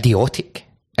just idiotic.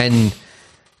 And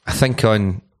I think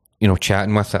on,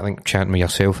 chatting with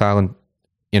yourself, Allan,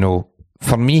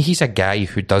 for me, he's a guy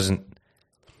who doesn't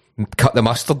cut the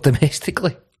mustard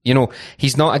domestically.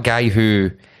 He's not a guy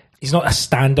who... He's not a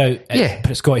standout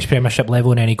at Scottish Premiership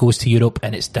level, and then he goes to Europe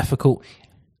and it's difficult.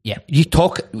 Yeah.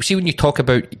 When you talk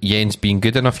about Jens being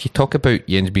good enough, you talk about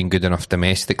Jens being good enough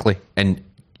domestically, and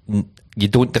you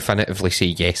don't definitively say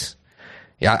yes.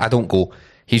 Yeah, I don't go,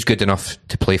 he's good enough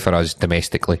to play for us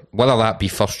domestically. Whether that be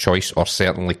first choice or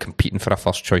certainly competing for a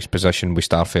first choice position with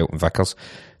Starfelt and Vickers.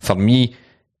 For me,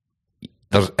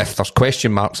 if there's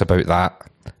question marks about that,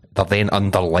 they're then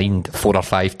underlined 4 or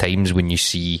 5 times when you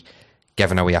see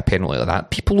giving away a penalty like that.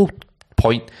 People will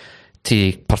point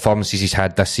to performances he's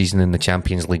had this season in the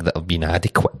Champions League that have been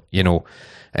adequate,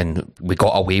 and we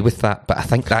got away with that. But I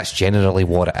think that's generally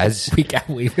what it is. We got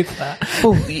away with that.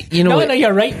 Well, you know, no,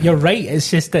 you're right. You're right.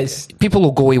 It's just that people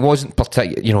will go, he wasn't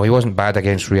he wasn't bad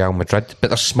against Real Madrid, but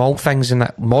there's small things in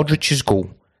that. Modric's goal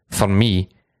for me,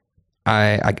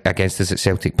 against us at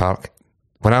Celtic Park.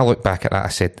 When I look back at that, I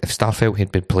said if Starfelt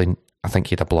had been playing, I think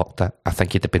he'd have blocked it. I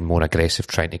think he'd have been more aggressive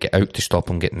trying to get out to stop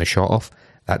him getting the shot off.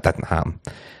 That didn't happen.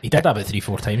 He did that about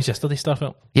 3-4 times yesterday,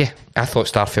 Starfelt. Yeah, I thought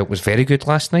Starfelt was very good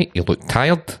last night. He looked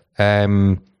tired.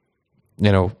 You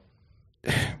know,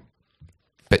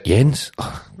 but Jens,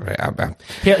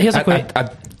 here's a question.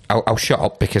 I'll shut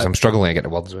up because I'm struggling to get the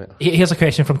words out. Here's a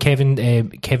question from Kevin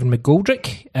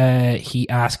McGoldrick. He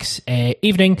asks,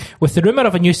 evening, with the rumour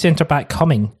of a new centre-back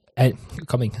coming in,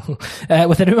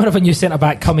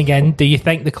 do you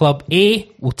think the club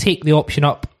A will take the option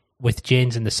up with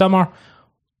Jens in the summer,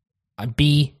 and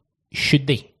B, should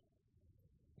they?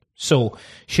 So,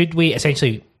 should we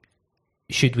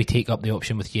take up the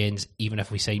option with Jens even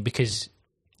if we sign? Because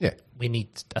we need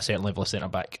a certain level of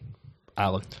centre-back.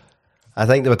 Allan? I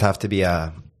think there would have to be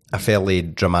a fairly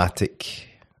dramatic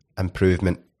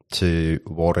improvement to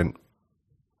warrant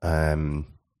a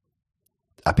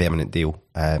permanent deal.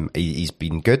 He's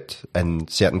been good in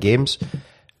certain games.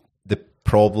 The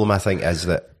problem, I think, is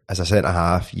that as a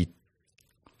centre-half, you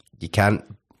can't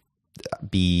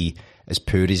be as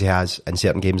poor as he has in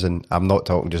certain games, and I'm not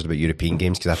talking just about European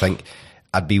games, because I think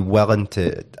I'd be willing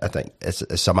to, I think, as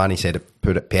Sermanni said, it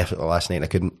put it perfectly last night, and I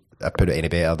couldn't put it any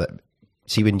better, that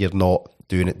see when you're not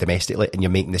doing it domestically and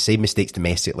you're making the same mistakes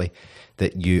domestically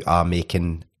that you are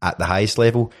making at the highest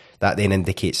level, that then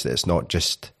indicates that it's not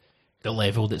just the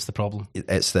level that's the problem.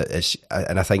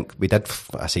 And I think we did,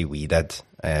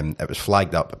 it was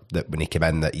flagged up that when he came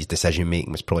in that his decision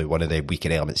making was probably one of the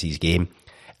weaker elements of his game,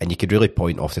 and you could really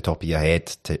point off the top of your head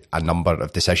to a number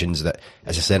of decisions that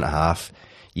as a centre half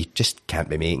you just can't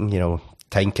be making. You know,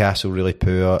 Tynecastle really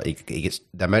poor. He gets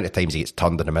the amount of times he gets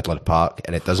turned in the middle of the park,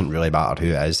 and it doesn't really matter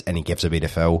who it is, and he gives away the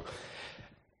foul.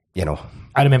 You know,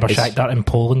 I remember Shakhtar in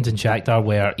Poland,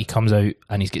 where he comes out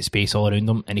and he's got space all around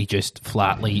him, and he just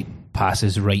flatly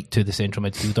passes right to the central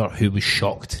midfielder, who was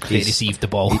shocked that he received the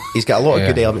ball. He's got a lot of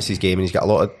good elements to his game, and he's got a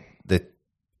lot of the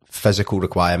physical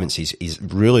requirements. He's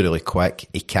really, really quick.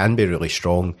 He can be really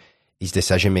strong. His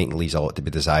decision making leaves a lot to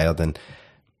be desired, and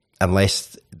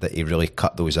unless that he really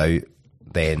cut those out,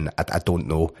 then I don't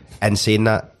know. In saying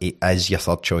that, he is your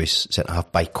third choice centre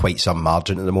half by quite some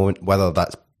margin at the moment. Whether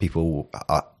that's people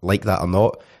are like that or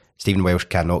not, Stephen Welsh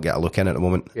cannot get a look in at the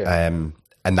moment.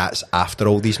 And that's after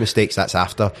all these mistakes. That's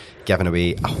after giving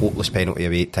away a hopeless penalty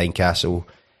away at Tynecastle.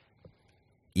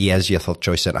 He is your third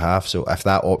choice centre half. So if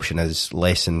that option is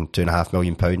less than £2.5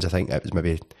 million, I think it was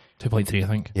maybe 2.3, I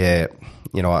think. Yeah,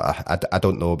 you know, I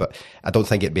don't know, but I don't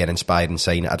think it'd be an inspiring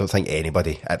sign. I don't think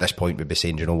anybody at this point would be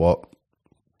saying, you know what?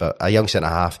 But a young centre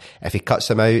half, if he cuts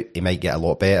them out, he might get a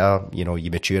lot better. You know, you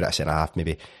mature at a centre half,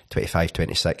 maybe 25,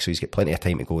 26, so he's got plenty of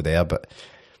time to go there. But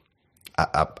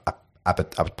I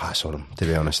would pass on him, to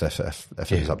be honest, if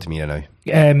it was up to me now.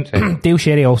 Dale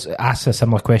Sherry also asks a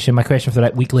similar question. My question for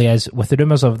that weekly is: with the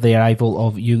rumours of the arrival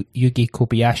of Yugi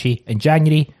Kobayashi in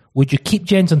January, would you keep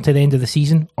Jens until the end of the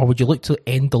season, or would you look to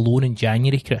end the loan in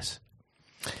January, Chris?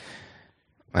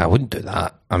 I wouldn't do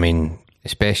that. I mean,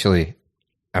 especially,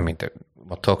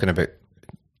 we're talking about,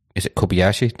 is it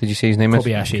Kobayashi? Did you say his name is?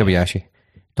 Kobayashi.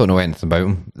 Don't know anything about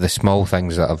him. The small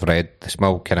things that I've read, the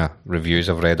small kind of reviews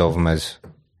I've read of him is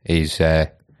he's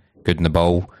good in the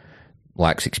ball,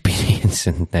 lacks experience,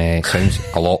 and sounds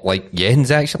a lot like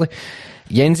Jens, actually.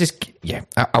 Jens is,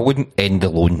 I wouldn't end the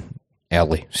loan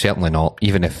early, certainly not,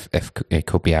 even if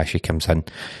Kobayashi comes in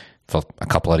for a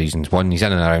couple of reasons. One, he's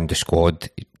in and around the squad.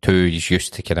 Two, he's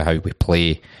used to kind of how we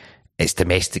play. It's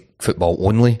domestic football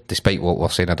only, despite what we're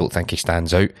saying. I don't think he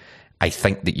stands out. I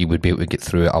think that you would be able to get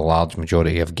through a large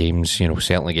majority of games, you know,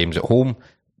 certainly games at home,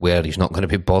 where he's not going to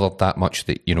be bothered that much,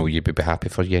 that, you know, you'd be happy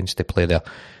for Jens to play there.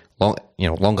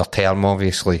 Longer term,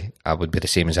 obviously, I would be the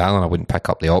same as Allan. I wouldn't pick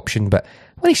up the option, but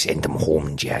when you send him home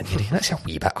in January, that's a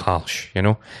wee bit harsh, you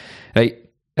know. Right,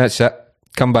 that's it.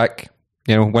 Come back,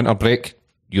 you know, winter break.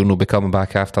 You'll not be coming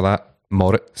back after that,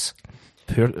 Moritz.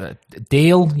 Poor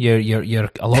Dale, you're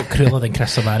a lot crueler than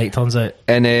Chris Sermanni, it turns out.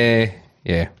 And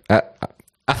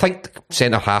I think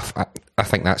centre half. I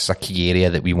think that's a key area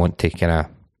that we want to kind of,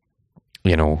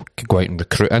 you know, go out and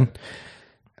recruit in.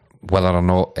 Whether or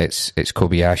not it's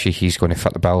Kobayashi, he's going to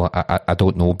fit the bill, I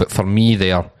don't know. But for me,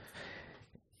 there,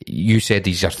 you said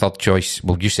he's your third choice.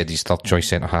 Well, you said he's third choice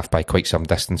centre half by quite some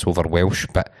distance over Welsh,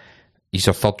 but he's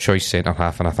your third choice centre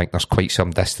half, and I think there's quite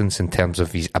some distance in terms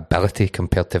of his ability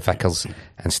compared to Vickers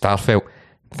and Starfelt.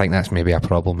 I think that's maybe a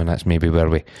problem, and that's maybe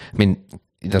where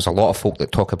there's a lot of folk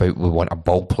that talk about we want a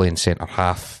ball playing centre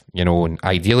half, and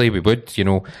ideally we would.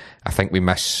 I think we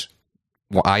miss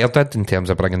what Ayer did in terms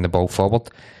of bringing the ball forward,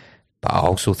 but I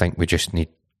also think we just need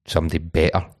somebody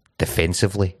better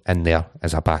defensively in there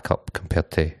as a backup compared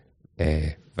to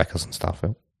Vickers and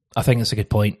Starfelt. I think that's a good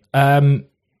point.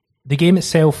 The game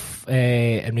itself,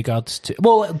 in regards to...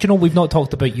 Well, we've not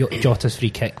talked about Jota's free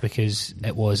kick because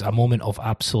it was a moment of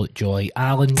absolute joy.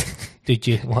 Allan, did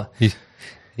you... What?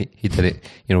 He did it.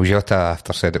 Jota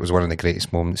after said it was one of the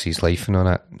greatest moments of his life and all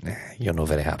that. You're not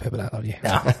very happy with that, are you?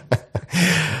 No.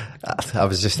 I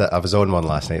was on one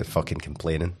last night fucking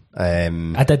complaining.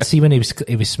 I did see when he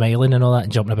was smiling and all that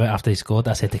and jumping about after he scored.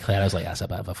 I said to Claire, I was like, that's a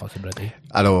bit of a fucking ready.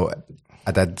 I know,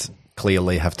 I did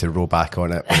clearly have to row back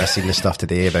on it when I seen the stuff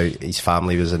today about his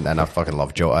family was in, and I fucking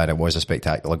love Jota and it was a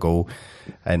spectacular goal.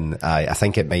 And I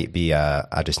think it might be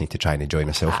I just need to try and enjoy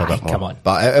myself a bit more. Come on.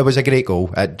 But it was a great goal.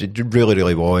 It really,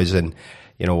 really was. And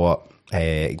you know what?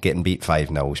 Getting beat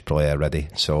 5-0 is probably already.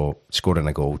 So scoring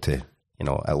a goal to,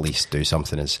 at least do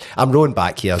something is... I'm rowing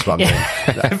back here is what I'm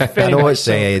doing. I know it's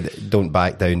don't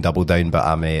back down, double down, but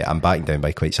I'm backing down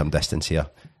by quite some distance here.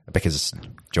 Because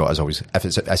Jota's always... If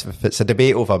it's a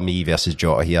debate over me versus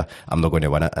Jota here, I'm not going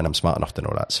to win it, and I'm smart enough to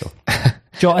know that. So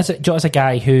Jota's a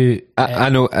guy who... I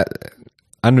know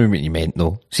what you meant,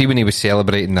 though. See, when he was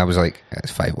celebrating, I was like,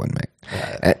 it's 5-1,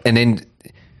 mate. And then,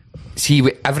 see,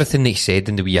 with everything that he said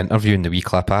in the wee interview and the wee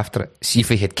clip after it, see if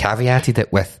he had caveated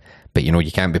it with, but,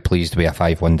 you can't be pleased with a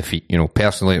 5-1 defeat.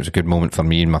 Personally, it was a good moment for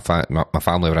me and my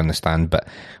family were in the stand, but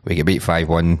we get beat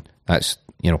 5-1, that's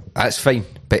fine.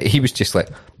 But he was just like,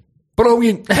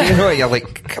 brilliant. You're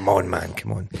like, come on, man,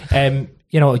 come on.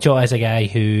 Jota is a guy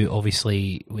who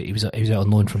obviously he was out on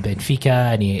loan from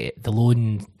Benfica, and the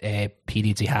loan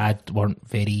periods he had weren't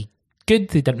very good.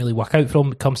 They didn't really work out for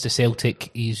him. It comes to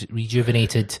Celtic, he's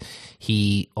rejuvenated.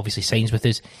 He obviously signs with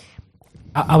us.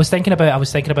 I was thinking about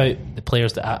the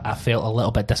players that I felt a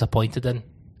little bit disappointed in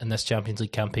this Champions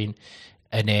League campaign,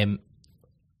 and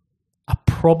I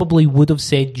probably would have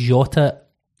said Jota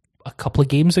a couple of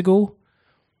games ago,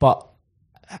 but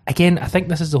again, I think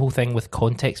this is the whole thing with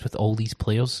context with all these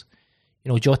players.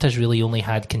 Jota's really only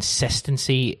had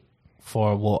consistency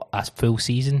for a full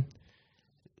season.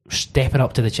 Stepping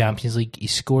up to the Champions League,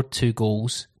 he's scored 2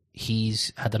 goals.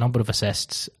 He's had a number of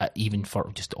assists, even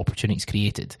for just opportunities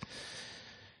created.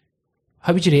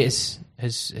 How would you rate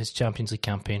his Champions League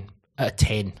campaign out of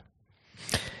 10?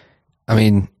 I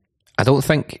mean, I don't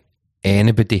think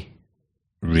anybody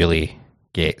really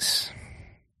gets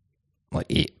like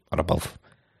 8 or above.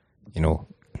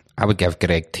 I would give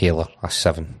Greg Taylor a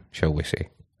 7, shall we say.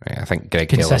 Right, I think Greg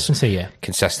Taylor,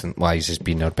 consistent-wise, has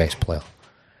been our best player.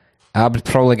 I would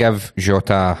probably give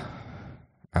Jota,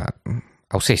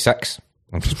 I'll say 6.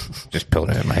 I'm just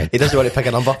pulling it out of my head. He doesn't want to pick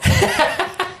a number.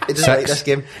 He doesn't like this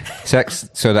game. 6,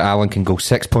 so that Allan can go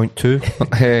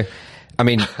 6.2. I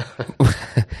mean,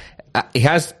 he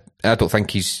has... I don't think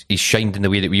he's shined in the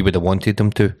way that we would have wanted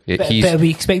him to. But are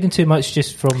we expecting too much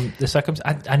just from the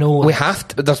circumstances? I know we have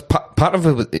to. There's part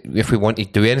of it. If we want to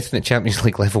do anything at Champions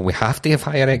League level, we have to have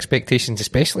higher expectations,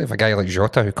 especially if a guy like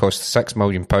Jota, who cost £6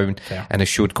 million and has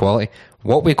showed quality.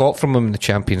 What we got from him in the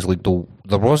Champions League, though,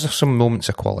 there was some moments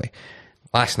of quality.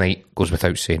 Last night goes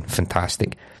without saying,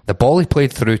 fantastic. The ball he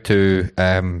played through to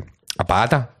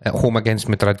Abada at home against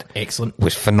Madrid, excellent,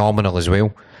 was phenomenal as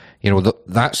well.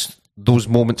 That's those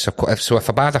moments of... So if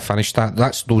Abada finished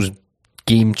that's those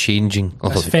game-changing...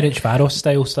 That's Ferencváros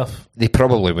style stuff. They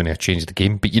probably wouldn't have changed the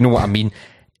game, but you know what I mean?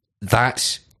 There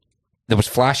was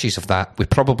flashes of that. We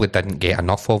probably didn't get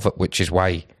enough of it, which is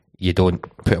why you don't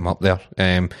put him up there.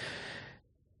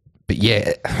 But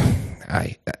yeah,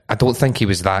 I don't think he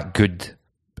was that good.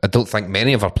 I don't think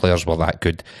many of our players were that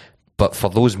good. But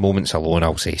for those moments alone,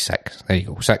 I'll say 6. There you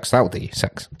go. 6. That'll do.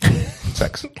 6.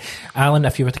 6. Alan,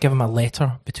 if you were to give him a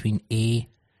letter between A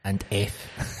and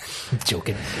F, I'm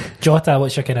joking. Jota,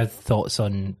 what's your kind of thoughts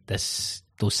on those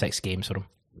 6 games for him?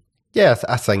 Yeah,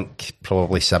 I think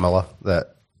probably similar.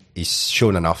 That he's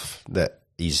shown enough that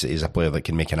he's a player that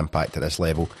can make an impact at this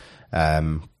level.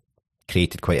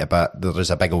 Created quite a bit. There's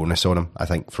a big onus on him, I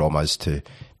think, from us to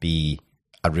be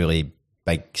a really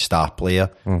big star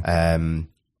player.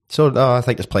 So no, I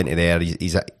think there's plenty there.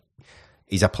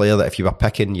 He's a player that if you were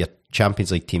picking your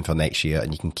Champions League team for next year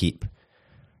and you can keep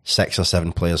 6 or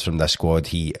 7 players from this squad,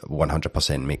 he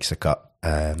 100% makes the cut.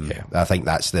 I think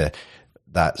I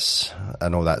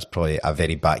know that's probably a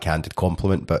very backhanded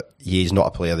compliment, but he's not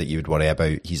a player that you would worry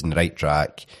about. He's in the right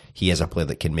track. He is a player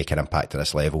that can make an impact at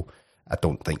this level. I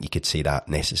don't think you could say that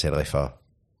necessarily for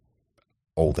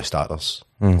all the starters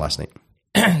last night.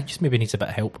 He just maybe needs a bit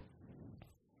of help.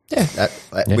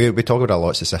 We talk about a lot,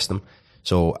 it's the system.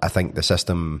 So I think the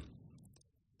system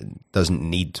doesn't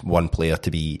need one player to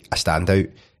be a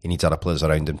standout. He needs other players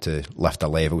around him to lift a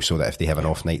level so that if they have an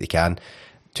off night, they can.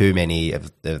 Too many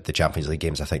of the Champions League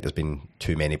games, I think there's been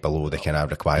too many below the kind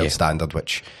of required standard,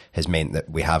 which has meant that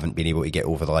we haven't been able to get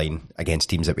over the line against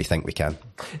teams that we think we can.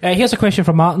 Here's a question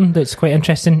from Martin that's quite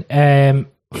interesting.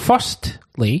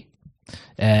 Firstly,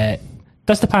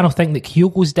 does the panel think that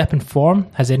Kyogo's dip in form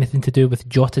has anything to do with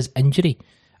Jota's injury?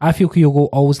 I feel Kyogo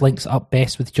always links up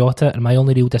best with Jota, and my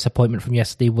only real disappointment from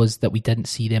yesterday was that we didn't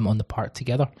see them on the park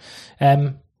together.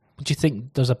 Do you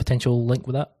think there's a potential link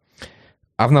with that?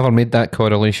 I've never made that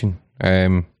correlation.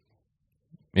 Maybe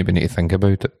need to think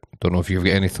about it. Don't know if you've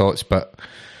got any thoughts, but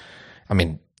I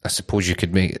mean, I suppose you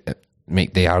could make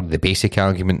the basic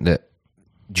argument that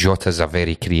Jota's a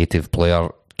very creative player.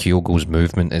 Kyogo's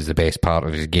movement is the best part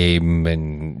of his game,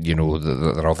 and you know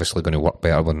they're obviously going to work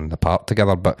better when they're apart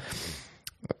together. But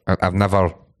I've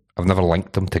never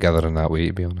linked them together in that way,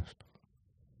 to be honest.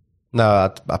 No,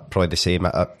 I'd probably the same.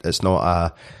 It's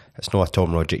not a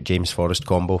Tom Roderick James Forrest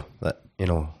combo that, you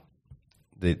know,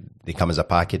 they come as a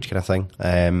package kind of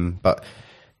thing. But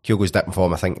Kyogo's dip in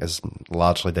form, I think, is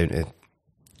largely down to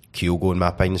Kyogo in my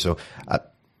opinion. So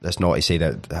that's not to say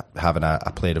that having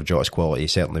a player of Jota's quality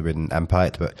certainly wouldn't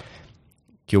impact, but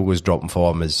Kyogo's drop in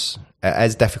form is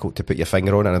difficult to put your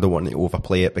finger on, and I don't want to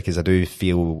overplay it because I do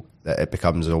feel that it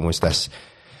becomes almost this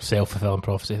self-fulfilling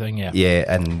prophecy thing. Yeah,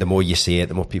 and the more you say it,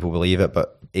 the more people believe it.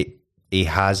 But he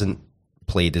hasn't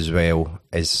played as well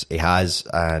as he has,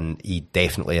 and he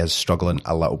definitely is struggling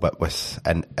a little bit with.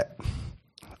 And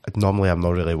normally, I'm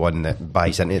not really one that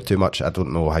buys into it too much. I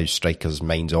don't know how strikers'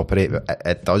 minds operate, but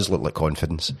it does look like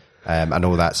confidence. I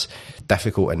know that's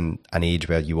difficult in an age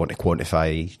where you want to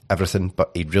quantify everything, but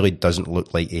he really doesn't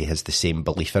look like he has the same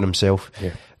belief in himself.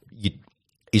 Yeah.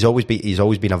 He's always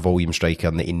been a volume striker,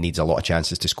 and that he needs a lot of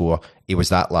chances to score. He was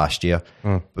that last year,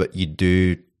 but you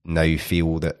do now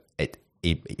feel that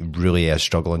he really is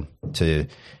struggling to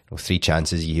 3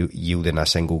 chances yielding a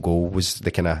single goal was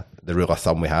the rule of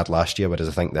thumb we had last year. Whereas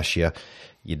I think this year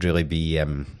you'd really be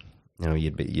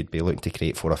you'd be looking to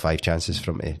create 4 or 5 chances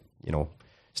from to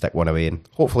stick one away, and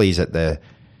hopefully he's at the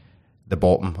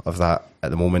bottom of that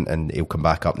at the moment, and he'll come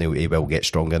back up and he will get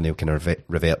stronger and he'll kind of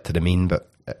revert to the mean. But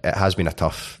it has been a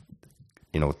tough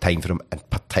time for him, and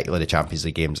particularly the Champions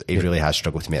League games. He really has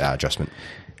struggled to make that adjustment.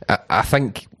 I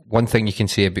think one thing you can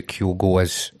say about Kyogo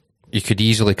is you could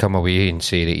easily come away and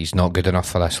say that he's not good enough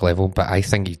for this level, but I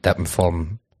think his dip in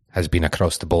form has been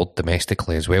across the board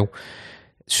domestically as well.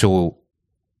 So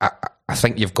I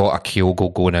think you've got a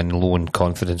Kyogo going in low in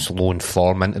confidence, low in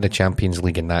form into the Champions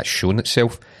League, and that's shown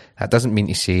itself. That doesn't mean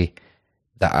to say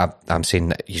that I'm saying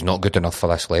that he's not good enough for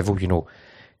this level.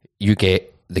 You get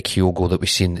the Kyogo that we've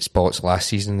seen at spots last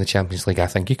season in the Champions League. I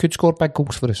think he could score big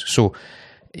goals for us. So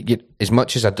as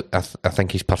much as I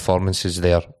think his performances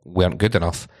there weren't good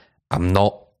enough, I'm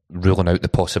not ruling out the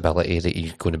possibility that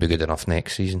he's going to be good enough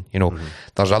next season.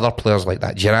 There's other players like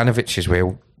that. Juranovic as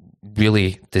well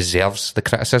really deserves the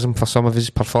criticism for some of his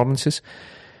performances,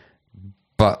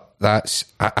 but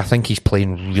I think he's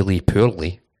playing really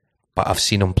poorly, but I've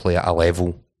seen him play at a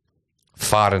level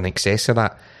far in excess of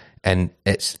that, and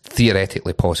it's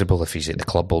theoretically possible if he's at the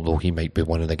club, although he might be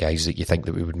one of the guys that you think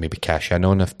that we would maybe cash in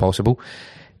on if possible.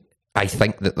 I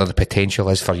think that the potential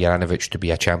is for Juranovic to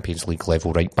be a Champions League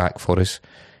level right back for us.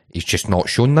 He's just not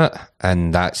shown that,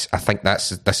 and this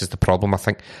is the problem. I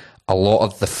think a lot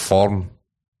of the form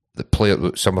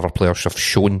that some of our players have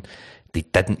shown, they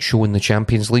didn't show in the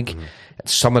Champions League.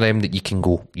 Some of them that you can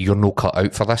go, you're no cut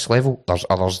out for this level. There's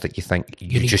others that you think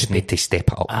you just need to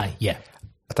step it up. Yeah.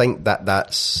 I think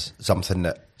that's something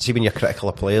that, see, when you're critical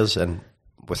of players, and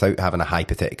without having a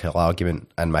hypothetical argument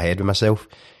in my head with myself,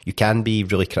 you can be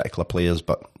really critical of players,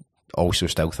 but also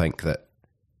still think that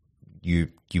you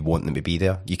want them to be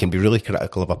there. You can be really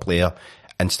critical of a player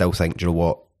and still think, do you know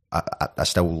what, I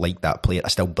still like that player, I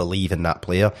still believe in that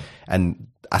player. And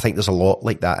I think there's a lot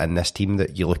like that in this team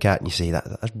that you look at and you say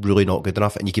that's really not good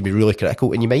enough, and you can be really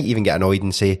critical, and you might even get annoyed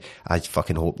and say, it's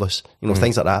fucking hopeless,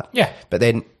 things like that. Yeah. But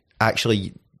then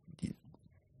actually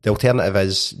the alternative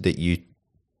is that you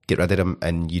get rid of them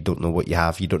and you don't know what you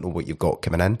have, you don't know what you've got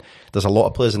coming in. There's a lot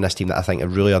of players in this team that I think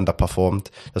have really underperformed.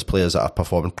 There's players that are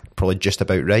performing probably just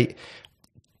about right.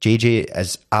 JJ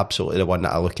is absolutely the one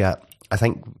that I look at. I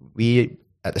think we,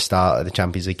 at the start of the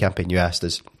Champions League campaign, you asked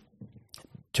us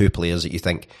 2 players that you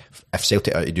think, if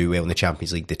Celtic are to do well in the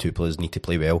Champions League, the 2 players need to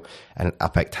play well, and I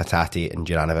picked Hatate and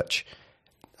Juranovic.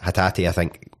 Hatate, I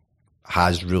think,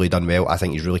 has really done well. I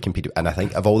think he's really competed, and I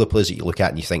think of all the players that you look at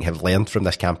and you think have learned from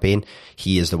this campaign,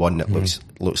 he is the one that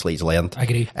looks like he's learned. I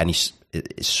agree. And he's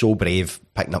so brave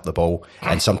picking up the ball,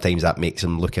 and sometimes that makes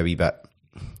him look a wee bit,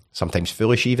 sometimes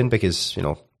foolish even, because, you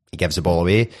know, he gives the ball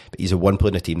away, but he's the one player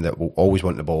in the team that will always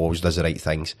want the ball, always does the right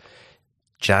things.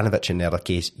 Juranovic, in the other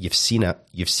case, you've seen it.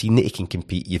 You've seen that he can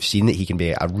compete. You've seen that he can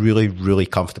be a really, really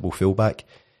comfortable fullback.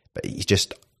 But he's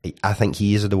just, I think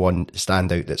he is the one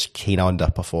standout that's kind of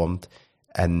underperformed.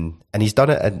 And he's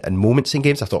done it in moments in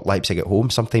games. I thought Leipzig at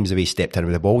home, sometimes the way he stepped in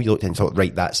with the ball, you looked and thought,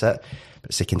 right, that's it. But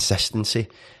it's the consistency.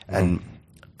 And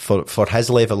for his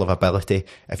level of ability,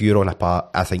 if you're on a part,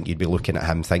 I think you'd be looking at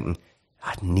him thinking,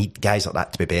 I need guys like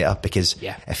that to be better, because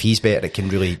if he's better, it can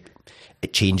really,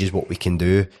 it changes what we can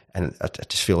do. And I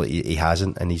just feel like he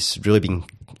hasn't, and he's been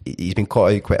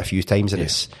caught out quite a few times, and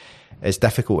it's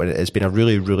difficult, and it's been a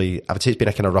really, really, I would say it's been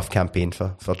a kind of rough campaign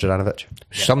for Juranovic.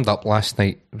 Summed up last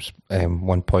night,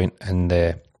 one point in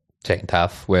the second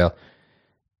half where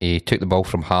he took the ball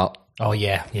from Hart. Oh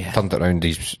yeah. Turned it around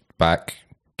his back,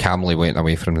 calmly went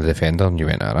away from the defender, and you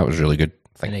went, that was really good.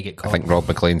 I think Rob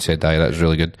McLean said, that was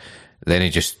really good. Then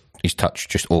his touch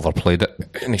just overplayed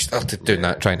it, and he started doing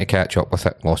that, trying to catch up with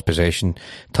it, lost possession,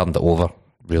 turned it over.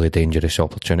 Really dangerous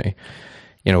opportunity.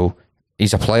 You know,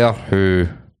 he's a player who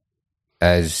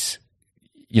is,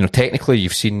 you know, technically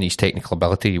you've seen his technical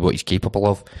ability, what he's capable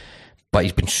of, but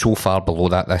he's been so far below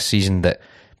that this season that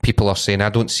people are saying, I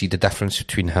don't see the difference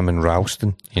between him and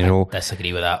Ralston. You know, I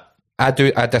disagree with that. I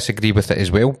disagree with it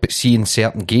as well, but see, in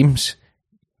certain games,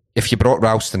 if you brought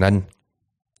Ralston in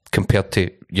compared to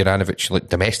Juranovic, like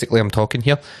domestically I'm talking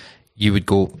here, you would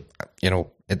go, you know,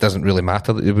 it doesn't really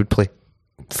matter that they would play.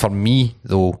 For me,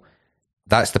 though,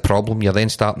 that's the problem. You're then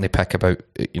starting to pick about,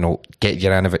 you know, get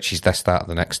Juranovic, he's this, that, or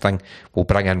the next thing. We'll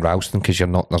bring in Ralston because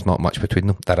there's not much between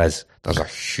them. There's a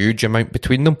huge amount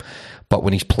between them, but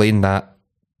when he's playing that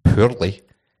poorly,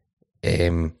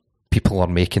 people are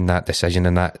making that decision,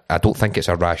 and that I don't think it's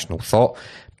a rational thought.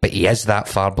 But he is that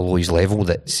far below his level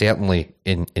that certainly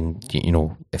in you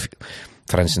know, if,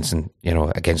 for instance,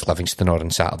 against Livingston or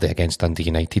on Saturday against Dundee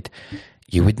United,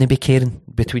 you wouldn't be caring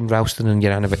between Ralston and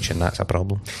Juranovic, and that's a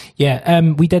problem. Yeah,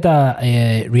 we did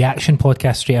a reaction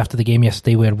podcast straight after the game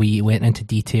yesterday where we went into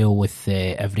detail with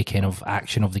every kind of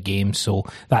action of the game, so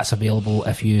that's available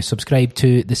if you subscribe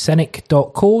to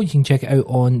thecynic.co. You can check it out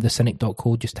on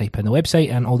thecynic.co, just type in the website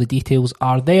and all the details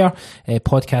are there.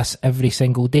 Podcasts every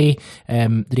single day.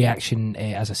 The reaction,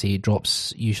 as I say,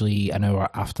 drops usually an hour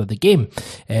after the game.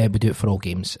 We do it for all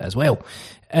games as well.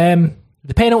 The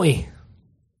penalty.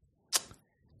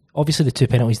 Obviously, the two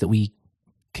penalties that we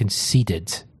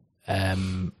conceded, I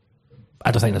don't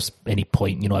think there's any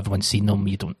point. You know, everyone's seen them.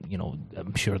 You don't. You know,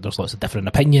 I'm sure there's lots of different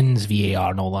opinions,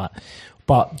 VAR and all that.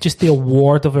 But just the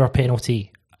award of our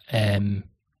penalty,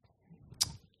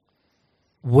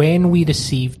 when we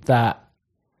received that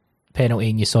penalty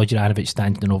and you saw Juranovic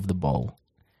standing over the ball,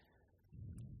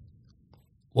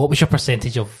 what was your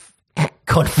percentage of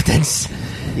confidence?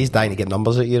 He's dying to get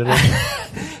numbers at you.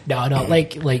 No,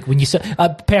 like when you saw,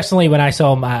 personally, when I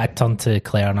saw him, I turned to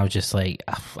Claire and I was just like,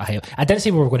 I didn't say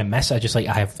we were going to miss. I just like,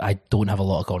 I don't have a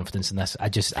lot of confidence in this. I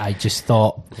just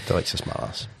thought, Delight's a smart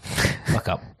ass. Fuck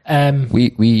up.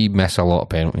 We miss a lot of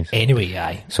penalties. Anyway,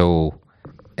 aye. So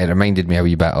it reminded me a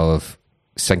wee bit of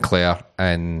Sinclair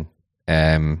and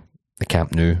the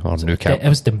Camp Nou or Nou Camp. It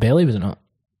was Dembele, was it not?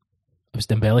 It was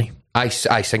Dembele. Aye,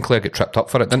 Sinclair got tripped up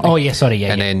for it, didn't he? Oh yeah, sorry,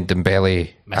 yeah. And then Dembele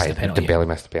missed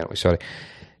the penalty. Sorry.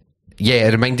 Yeah,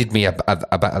 it reminded me a bit of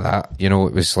that. You know,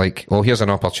 it was like, well, here's an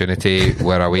opportunity.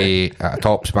 We're away at a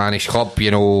top Spanish club.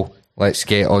 You know, let's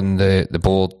get on the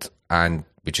board, and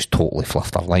we just totally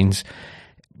fluffed our lines.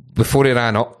 Before he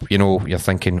ran up, you know, you're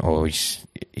thinking, oh, he's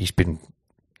been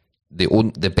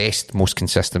the best, most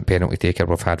consistent penalty taker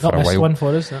we've had for a while. Not missed one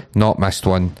for us. Not missed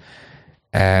one.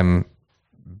 But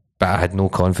I had no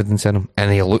confidence in him,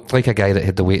 and he looked like a guy that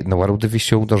had the weight in the world of his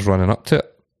shoulders running up to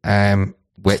it.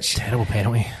 Which terrible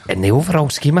penalty in the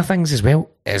overall scheme of things as well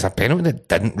is a penalty that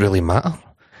didn't really matter.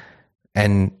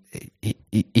 And he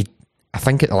I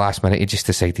think at the last minute he just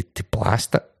decided to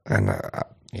blast it, and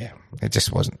it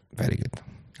just wasn't very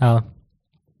good.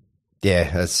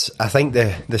 Yeah, I think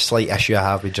the slight issue I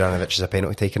have with Juranovic as a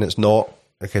penalty taker, it's not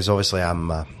because obviously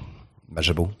I'm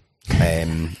miserable.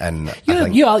 And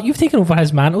you've taken over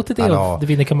his mantle today of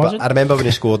being the curmudgeon. I remember when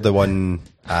he scored the one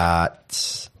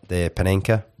at the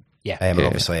Panenka. Yeah.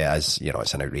 Obviously it is, you know,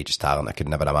 it's an outrageous talent. I could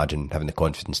never imagine having the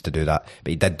confidence to do that, but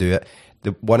he did do it.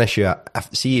 The one issue,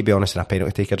 to be honest, in a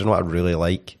penalty taker, I don't know what I really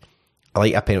like. I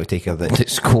like a penalty taker that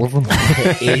scores them.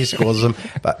 He scores them,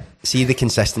 but see the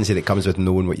consistency that comes with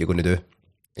knowing what you're going to do.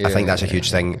 I think that's a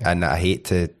huge thing, and I hate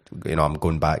to, I'm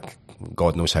going back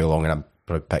God knows how long, and I'm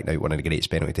probably picking out one of the greatest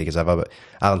penalty takers ever, but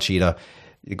Alan Shearer,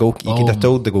 you could have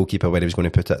told the goalkeeper where he was going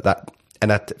to put it.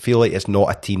 And I feel like it's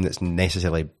not a team that's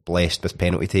necessarily blessed with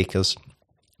penalty takers.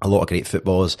 A lot of great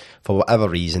footballers. For whatever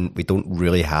reason, we don't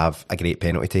really have a great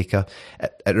penalty taker.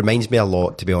 It reminds me a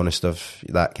lot, to be honest, of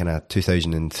that kind of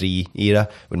 2003 era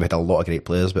when we had a lot of great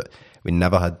players, but we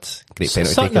never had great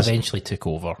penalty Sutton takers. Eventually took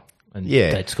over and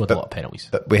did scored a lot of penalties.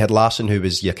 But we had Larsson, who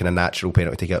was your kind of natural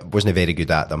penalty taker, wasn't very good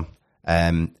at them.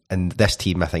 And this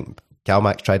team, I think,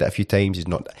 Kalmak's tried it a few times. He's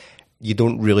not. You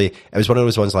don't really. It was one of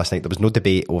those ones last night. There was no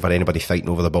debate over anybody fighting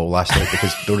over the ball last night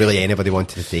because not really anybody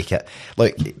wanted to take it.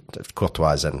 Like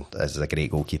Courtois is a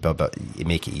great goalkeeper, but you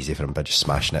make it easy for him by just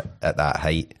smashing it at that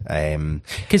height.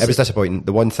 It was disappointing.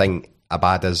 The one thing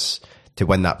Abad is to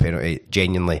win that penalty,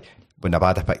 genuinely, when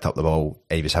Abada picked up the ball,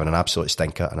 he was having an absolute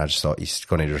stinker, and I just thought he's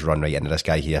going to just run right into this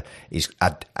guy here.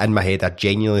 In my head, I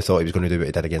genuinely thought he was going to do what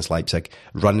he did against Leipzig,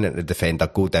 run into the defender,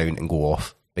 go down and go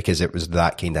off, because it was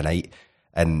that kind of night.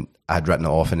 And I had written it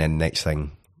off, and then next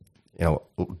thing,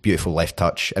 beautiful left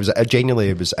touch. It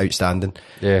was outstanding.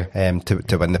 Yeah.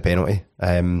 To win the penalty.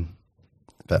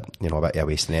 But a bit of a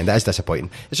waste in the end. That is disappointing.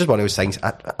 It's just one of those things.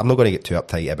 I'm not going to get too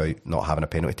uptight about not having a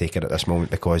penalty taker at this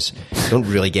moment, because we don't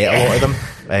really get a lot of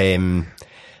them.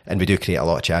 And we do create a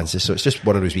lot of chances. So it's just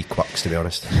one of those wee quirks, to be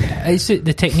honest. It's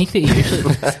the technique that you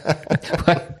usually...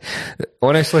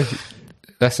 Honestly,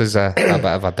 this is a bit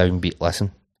of a downbeat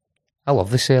listen. I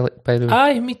love the Celtic, by the way.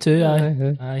 Aye, me too.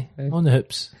 Aye. On the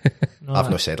hoops.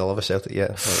 I've not said I love a Celtic yet.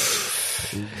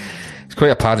 It's quite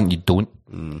apparent you don't.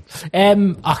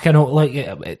 I cannot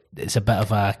it's a bit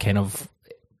of a kind of.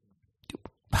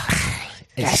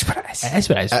 It's what it is. It is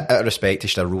what it is. Out of respect, he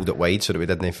should have rolled it wide so that we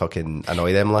didn't fucking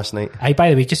annoy them last night. Aye, by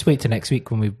the way, just wait till next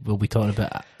week when we will be talking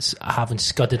about having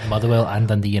scudded Motherwell and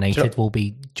Dundee United. We'll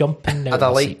be jumping out. I'd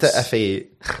have liked it if he,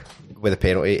 with a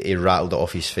penalty, he rattled it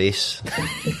off his face.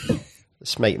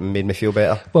 This might have made me feel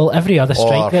better. Well, every other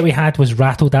strike that we had was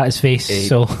rattled at his face. He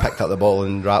picked up the ball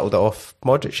and rattled it off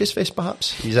Modric's face,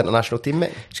 perhaps. He's international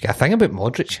teammate. He's got a thing about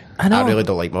Modric. I really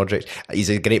don't like Modric.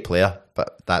 He's a great player,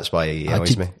 but that's why he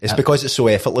annoys me. It's because it's so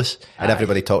effortless, and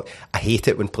everybody talk. I hate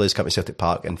it when players come to Celtic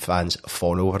Park and fans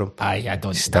fawn over him. I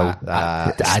don't. Still not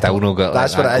got.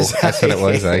 That's what it is. That's what it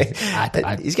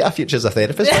was. He's got a future as a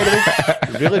therapist, by the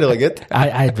way. Really, really good.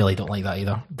 I really don't like that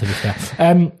either, to be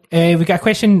fair. We got a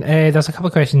question. There's a couple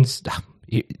of questions.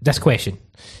 This question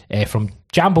from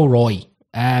Jambo Roy.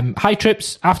 Hi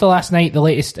Trips, after last night, the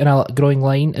latest in a growing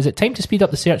line, is it time to speed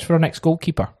up the search for our next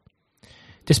goalkeeper?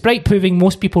 Despite proving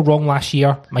most people wrong last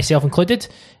year, myself included,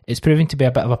 it's proving to be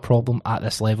a bit of a problem at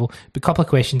this level. But a couple of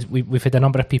questions. We've had a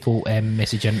number of people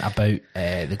messaging about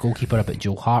the goalkeeper, about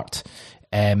Joe Hart.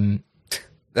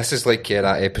 This is like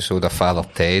that episode of Father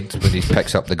Ted when he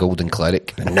picks up the golden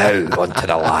cleric. And now on to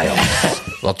the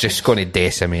Lions. We're just going to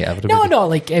decimate everybody.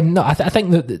 No, I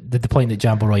think the point that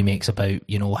Jambo Roy makes about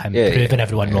him proving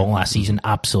everyone wrong last season,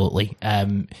 absolutely.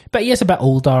 But he is a bit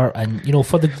older, and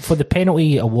for the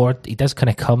penalty award, he does kind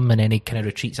of come and then he kind of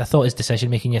retreats. I thought his decision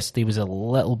making yesterday was a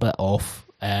little bit off.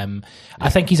 I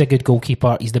think he's a good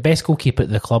goalkeeper. He's the best goalkeeper at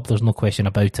the club. There's no question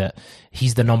about it.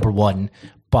 He's the number one,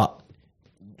 but.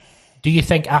 Do you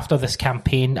think after this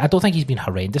campaign, I don't think he's been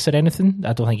horrendous or anything.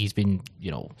 I don't think he's been,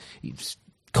 he's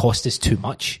cost us too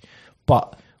much.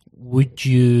 But would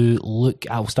you look,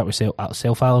 I'll start with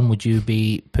self, Allan, would you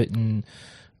be putting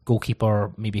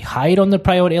goalkeeper maybe higher on the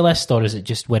priority list, or is it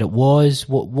just where it was?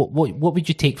 What would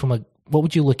you take what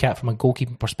would you look at from a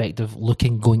goalkeeping perspective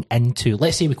going into,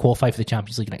 let's say we qualify for the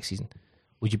Champions League next season?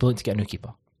 Would you be willing to get a new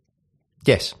keeper?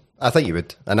 Yes, I think you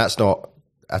would. And that's not,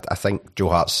 I think Joe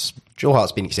Hart's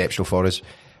been exceptional for us,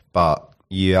 but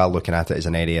you are looking at it as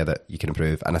an area that you can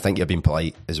improve. And I think you're being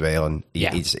polite as well. And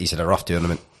he's had a rough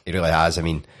tournament. He really has. I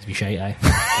mean, he's been shite, aye.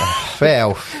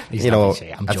 Well,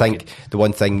 I think the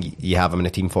one thing you have him in a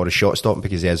team for is shot stopping,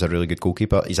 because he is a really good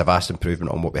goalkeeper. He's a vast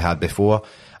improvement on what we had before.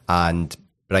 And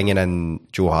bringing in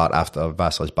Joe Hart after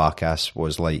Vasilis Barkas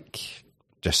was like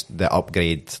just the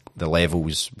upgrade. The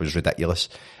levels was ridiculous.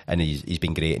 And he's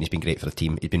been great, and he's been great for the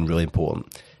team. He's been really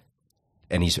important.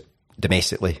 And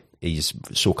domestically, he's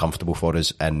so comfortable for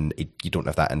us, and you don't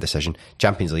have that indecision.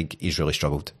 Champions League, he's really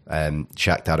struggled.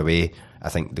 Shakhtar away, I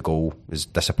think the goal was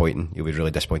disappointing. He'll be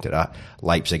really disappointed at that.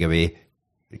 Leipzig away,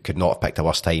 could not have picked a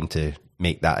worse time to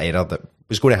make that error that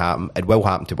was going to happen. It will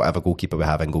happen to whatever goalkeeper we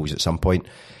have in goals at some point.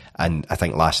 And I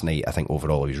think last night,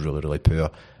 overall he was really, really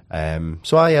poor.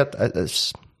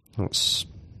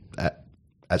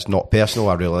 It's not personal.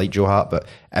 I really like Joe Hart, but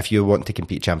if you want to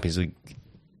compete Champions League,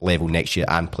 level next year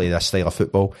and play this style of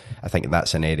football, I think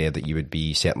that's an area that you would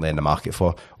be certainly in the market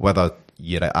for, whether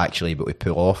you're actually able to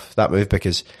pull off that move,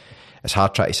 because it's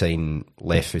hard trying to sign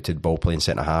left-footed ball-playing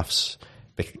centre-halves,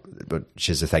 which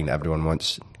is the thing that everyone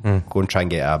wants. Go and try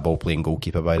and get a ball-playing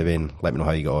goalkeeper, by the way, and let me know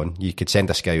how you get on. You could send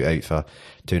a scout out for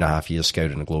 2.5 years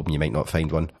scouring the globe and you might not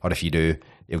find one, or if you do,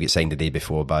 he'll get signed the day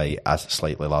before by a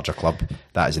slightly larger club.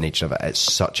 That is the nature of it. It's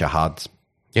such a hard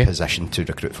position to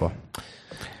recruit for.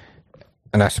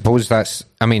 And I suppose that's,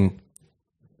 I mean,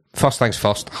 first things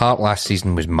first, Hart last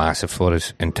season was massive for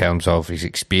us in terms of his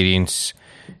experience,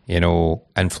 you know,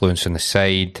 influence on the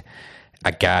side,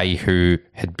 a guy who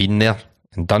had been there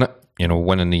and done it, you know,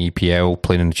 winning the EPL,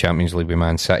 playing in the Champions League with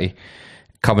Man City,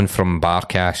 coming from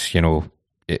Barkas, you know,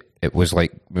 it was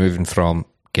like moving from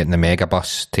getting the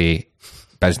megabus to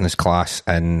business class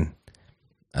in,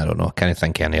 I don't know, I can't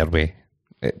think of any other way.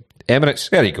 Emirates,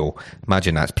 there you go.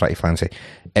 Imagine that's pretty fancy.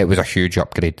 It was a huge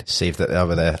upgrade. Saved it there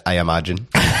with a I imagine.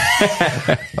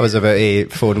 I was about to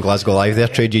phone Glasgow Live there,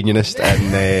 trade unionist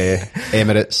in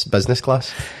Emirates business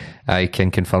class. I can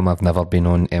confirm I've never been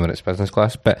on Emirates business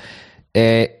class, but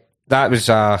that was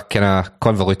a kind of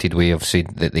convoluted way of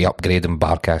saying that the upgrade in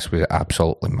Barkas was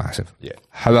absolutely massive. Yeah.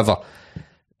 However,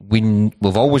 we've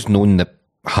always known that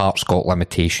Hart's got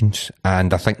limitations,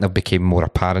 and I think they became more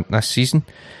apparent this season.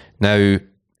 Now,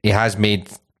 he has made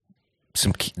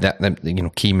some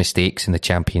key mistakes in the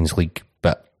Champions League,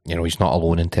 but you know he's not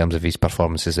alone in terms of his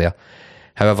performances there.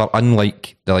 However,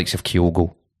 unlike the likes of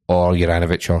Kyogo or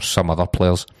Juranovic or some other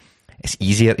players, it's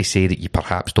easier to say that you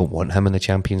perhaps don't want him in the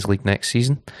Champions League next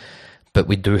season. But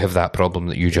we do have that problem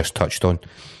that you just touched on.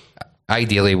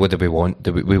 Ideally, what do we want?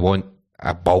 We want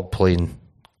a ball-playing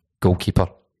goalkeeper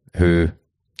who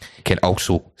can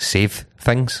also save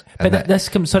things. But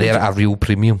they're a real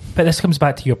premium. But this comes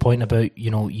back to your point about, you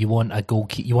know, you want a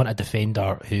goalkeeper, you want a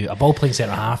defender who, a ball playing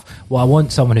centre half. Well, I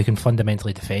want someone who can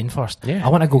fundamentally defend first. Yeah. I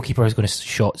want a goalkeeper who's going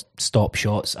to stop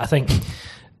shots. I think,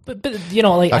 but you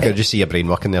know, like, I could just see your brain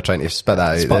working there trying to spit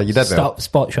that out there. You did well.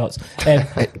 Spot shots.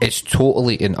 It's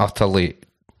totally and utterly.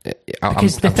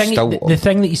 Because the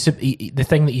thing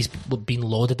that he's been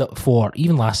lauded up for,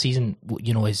 even last season,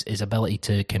 you know, his ability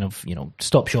to kind of, you know,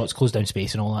 stop shots, close down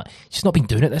space, and all that. He's just not been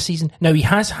doing it this season. Now he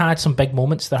has had some big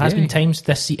moments. There has been times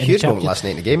this season. Huge moment last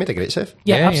night in the game. He had a great save.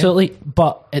 Yeah, absolutely.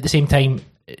 But at the same time,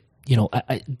 you know,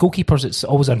 goalkeepers, it's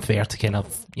always unfair to kind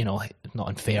of, you know, not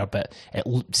unfair, but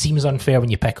it seems unfair when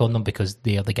you pick on them because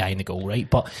they're the guy in the goal, right?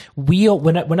 But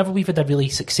whenever we've had a really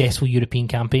successful European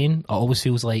campaign, it always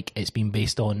feels like it's been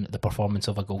based on the performance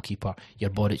of a goalkeeper, your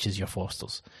Boriches, your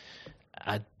Fosters.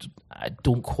 I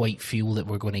don't quite feel that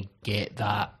we're going to get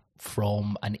that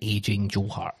from an ageing Joe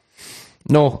Hart.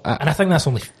 No. And I think that's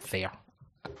only fair.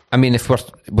 I mean, if we're,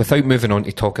 without moving on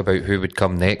to talk about who would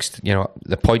come next, you know,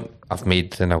 the point I've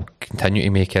made and I'll continue to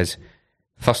make is,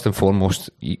 first and foremost,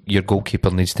 your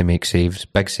goalkeeper needs to make saves,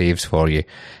 big saves for you,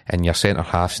 and your centre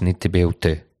halves need to be able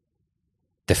to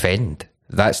defend.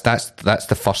 That's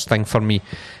the first thing for me.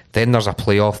 Then there's a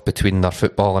play-off between their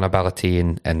footballing ability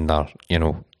and their, you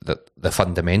know, the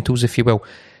fundamentals, if you will.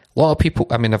 A lot of people,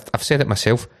 I mean, I've said it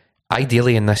myself,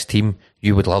 ideally in this team,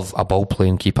 you would love a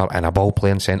ball-playing keeper and a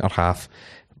ball-playing centre half,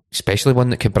 especially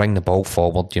one that could bring the ball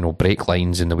forward, you know, break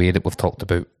lines in the way that we've talked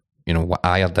about, you know, what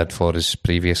Ayer did for us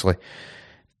previously.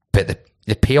 But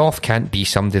the payoff can't be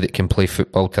somebody that can play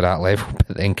football to that level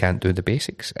but then can't do the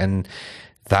basics. And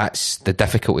that's the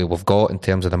difficulty we've got in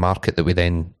terms of the market that we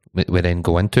then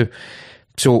go into.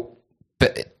 So,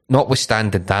 but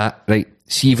notwithstanding that, right,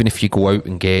 see, even if you go out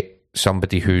and get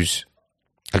somebody who's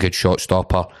a good shot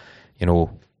stopper, you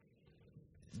know,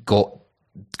 got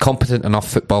competent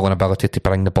enough footballing ability to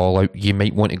bring the ball out, you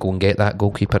might want to go and get that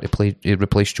goalkeeper to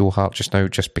replace Joe Hart just now,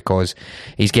 just because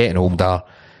he's getting older.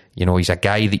 You know, he's a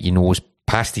guy that you know is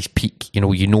past his peak. You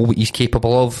know what he's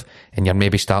capable of, and you're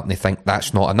maybe starting to think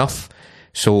that's not enough.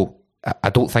 So I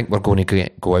don't think we're going to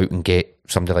go out and get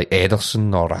somebody like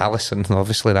Ederson or Alisson.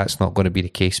 Obviously, that's not going to be the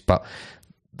case, but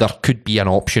there could be an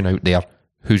option out there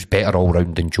who's better all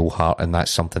round than Joe Hart, and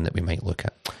that's something that we might look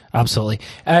at. Absolutely.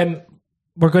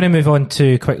 We're going to move on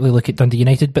to quickly look at Dundee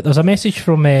United, but there's a message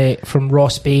from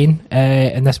Ross Bain,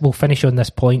 and this we'll finish on this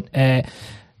point.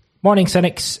 Morning,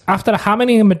 Cynics. After a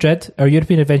hammering in Madrid, our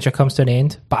European adventure comes to an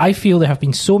end, but I feel there have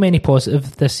been so many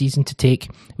positives this season to take.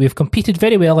 We have competed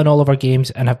very well in all of our games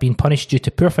and have been punished due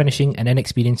to poor finishing and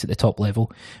inexperience at the top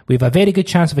level. We have a very good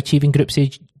chance of achieving group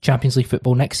Champions League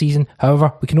football next season.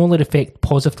 However, we can only reflect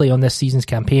positively on this season's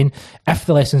campaign if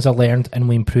the lessons are learned and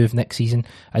we improve next season.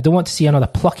 I don't want to see another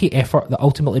plucky effort that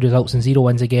ultimately results in 0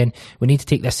 wins again. We need to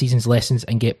take this season's lessons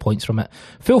and get points from it.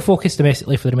 Full focus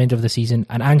domestically for the remainder of the season,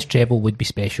 and Ange treble would be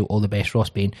special. All the best, Ross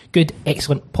Bain. Good,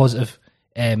 excellent, positive.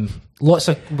 We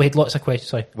had lots of questions.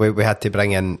 Sorry, we had to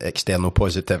bring in external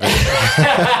positivity.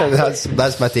 that's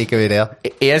my takeaway there.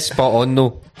 It is spot on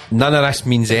though. None of this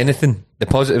means anything. The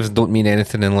positives don't mean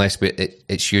anything unless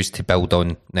it's used to build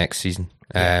on next season.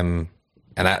 And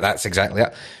that's exactly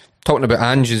it. Talking about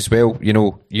Ange as well,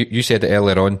 you said it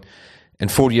earlier on. In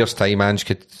 4 years' time, Ange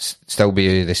could still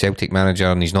be the Celtic manager,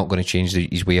 and he's not going to change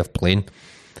his way of playing.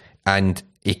 And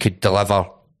he could deliver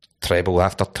treble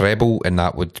after treble, and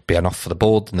that would be enough for the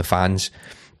board and the fans.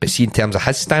 But see, in terms of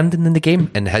his standing in the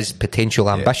game and his potential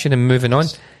ambition and moving on,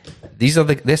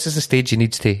 this is the stage he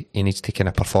needs to kind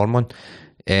of perform on.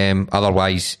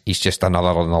 Otherwise, he's just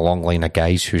another in a long line of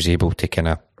guys who's able to kind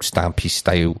of stamp his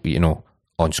style,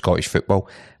 on Scottish football.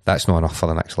 That's not enough for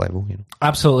the next level.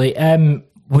 Absolutely.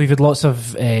 We've had lots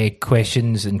of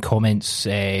questions and comments.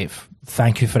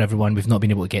 Thank you for everyone. We've not been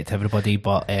able to get to everybody,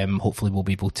 but hopefully we'll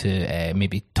be able to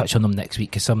maybe touch on them next week,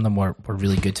 because some of them were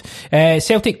really good.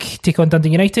 Celtic take on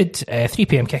Dundee United, 3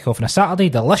 p.m. kickoff on a Saturday.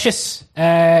 Delicious.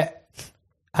 How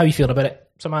are you feeling about it?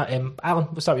 So, Allan,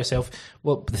 we'll start with yourself.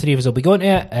 Well, the three of us will be going to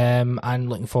it, and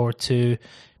looking forward to,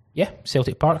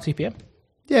 Celtic Park, 3 p.m.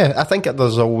 Yeah, I think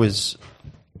there's always...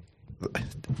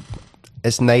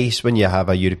 It's nice when you have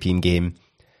a European game.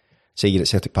 Say you're at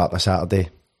Celtic Park on a Saturday,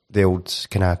 the old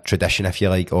kind of tradition, if you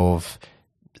like, of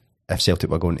if Celtic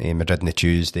were going to Madrid on the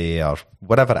Tuesday or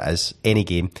whatever it is, any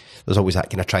game, there's always that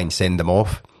kind of try and send them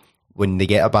off. When they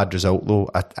get a bad result,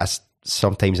 though, I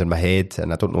sometimes in my head,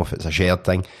 and I don't know if it's a shared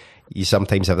thing, you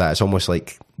sometimes have that. It's almost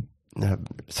like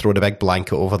throw the big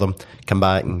blanket over them, come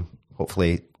back and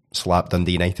hopefully slap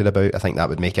Dundee United about. I think that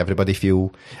would make everybody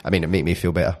feel... it'd make me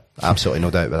feel better. Absolutely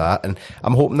no doubt about that. And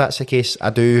I'm hoping that's the case. I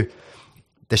do,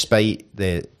 despite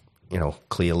the...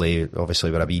 clearly,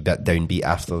 obviously, we're a wee bit downbeat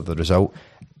after the result.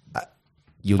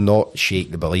 You'll not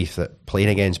shake the belief that playing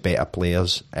against better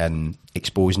players and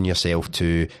exposing yourself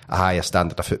to a higher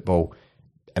standard of football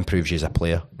improves you as a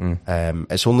player.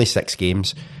 It's only 6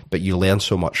 games, but you learn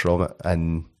so much from it,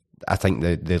 and I think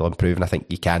they'll improve, and I think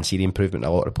you can see the improvement in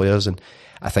a lot of players, and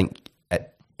I think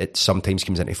it sometimes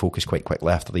comes into focus quite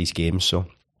quickly after these games. So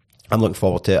I'm looking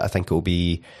forward to it. I think it'll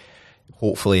be...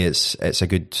 Hopefully it's a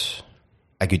good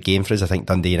game for us. I think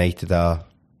Dundee United are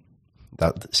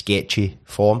that sketchy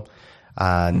form,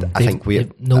 and I think we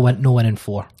no win in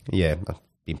 4. Yeah,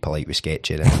 being polite with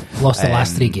sketchy. Lost the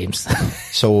last 3 games.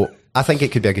 So I think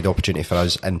it could be a good opportunity for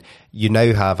us, and you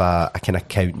now have a kind of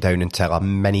countdown until a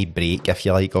mini break, if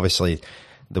you like. Obviously,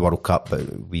 the World Cup,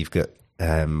 but we've got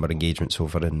our engagements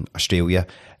over in Australia.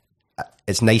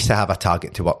 It's nice to have a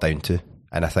target to work down to,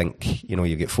 and I think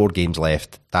you've got 4 games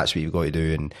left. That's what you've got to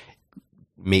do, and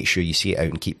make sure you see it out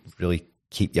and keep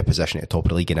your position at the top of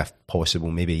the league, and if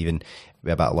possible, maybe even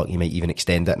with a bit of luck, you might even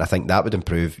extend it. And I think that would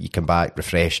improve. You come back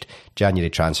refreshed. January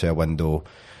transfer window,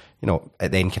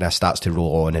 it then kind of starts to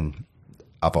roll on, and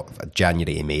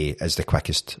January to May is the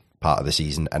quickest part of the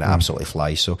season, and it absolutely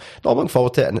flies. So I'm looking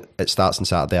forward to it, and it starts on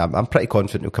Saturday. I'm pretty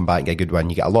confident we'll come back and get a good win.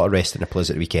 You get a lot of rest in the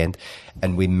players at the weekend,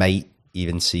 and we might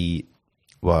even see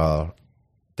our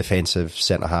defensive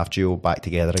centre-half duo back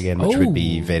together again, which would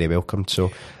be very welcome.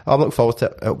 So I'm looking forward to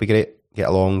it. It'll be great. Get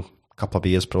along, a couple of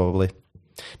beers probably.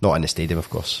 Not in the stadium, of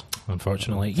course.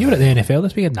 Unfortunately. You were at the NFL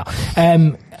this weekend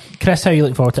now. Chris, how are you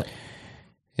looking forward to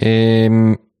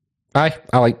it? I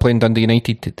like playing Dundee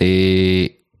United.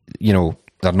 They,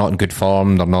 they're not in good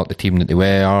form. They're not the team that they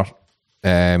were.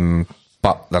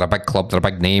 But they're a big club. They're a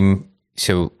big name.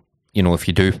 So, if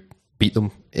you do beat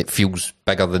them, it feels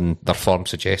bigger than their form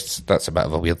suggests. That's a bit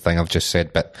of a weird thing I've just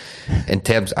said. But in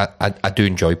terms, I do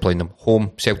enjoy playing them.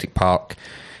 Home, Celtic Park,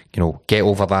 get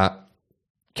over that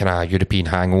kind of European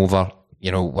hangover.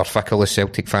 We're fickle as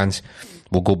Celtic fans.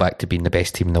 We'll go back to being the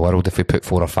best team in the world if we put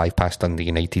 4 or 5 past Dundee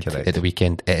United at the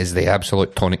weekend. It is the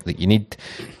absolute tonic that you need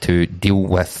to deal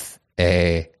with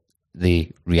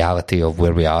the reality of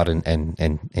where we are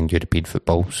in European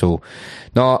football. So,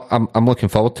 no, I'm looking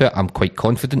forward to it. I'm quite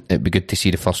confident. It'd be good to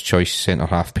see the first choice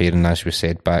centre-half pairing, as we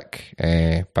said, back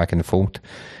in the fold.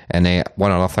 And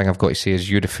one other thing I've got to say is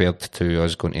you referred to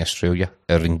us going to Australia,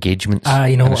 our engagements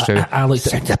in Australia. I looked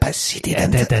at it. Sounds a bit seedy,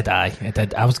 It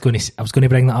did. I was going to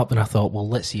bring that up, and I thought, well,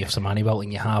 let's see if Sermanni will,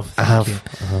 and you have. I have.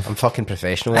 I'm fucking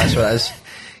professional, that's what it is.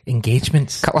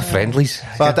 Engagements. Couple of friendlies.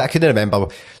 But I couldn't remember.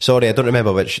 Sorry, I don't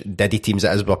remember which Diddy teams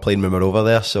it is we're playing when we're over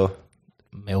there. So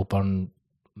Melbourne,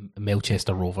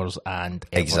 Melchester Rovers and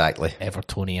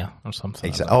Evertonia or something.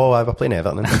 Exactly. Oh, we're playing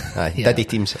Everton. Dundee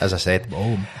teams, as I said.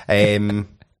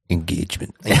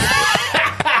 Engagement.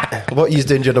 What are you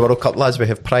doing during the World Cup, lads? We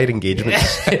have prior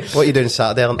engagements. What are you doing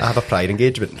Saturday? I have a prior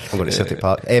engagement. I'm going to Celtic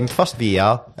Park. First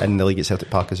VAR in the league at Celtic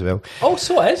Park as well. Oh,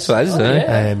 so it is.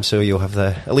 Yeah. So you'll have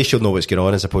at least you'll know what's going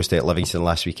on, as opposed to at Livingston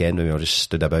last weekend when we all just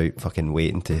stood about fucking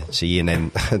waiting to see. And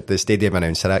then the stadium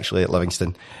announcer actually at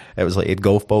Livingston, it was like he had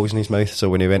golf balls in his mouth. So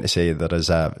when he went to say there is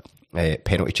a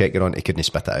penalty check going on, he couldn't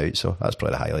spit it out. So that's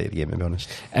probably the highlight of the game, to be honest.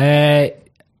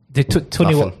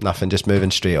 Nothing, just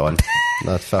moving straight on.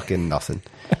 Fucking nothing.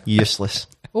 Useless.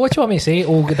 Well, what do you want me to say?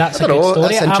 Oh, that's a good story.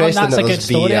 That's interesting. That's a good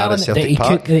story, Alan.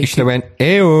 He should have went,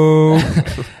 ew.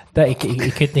 That he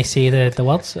couldn't say the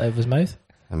words out of his mouth.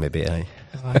 Maybe, aye.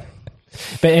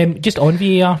 But just on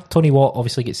VAR, Tony Watt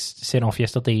obviously gets sent off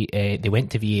yesterday. They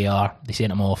went to VAR, they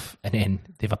sent him off, and then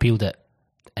they've appealed it,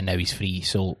 and now he's free.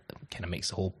 So it kind of makes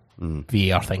the whole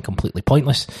VAR thing completely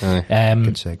pointless. Good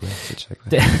segue.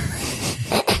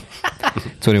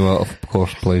 Tony Watt, of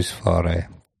course, plays for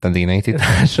Dundee United.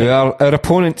 So our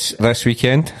opponents this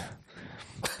weekend.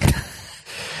 I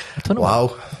don't know. Wow.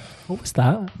 What was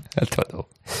that? I don't know.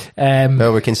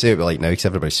 Well, we can say it like now because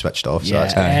everybody's switched off. So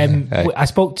that's I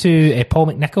spoke to Paul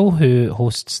McNichol, who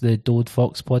hosts the Dode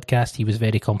Fox podcast. He was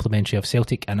very complimentary of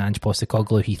Celtic and Ange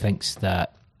Postecoglou. He thinks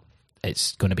that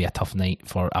it's going to be a tough night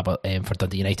for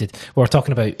Dundee United. We're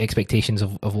talking about expectations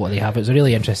of what they have. It was a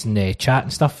really interesting chat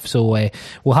and stuff. So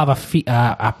we'll have a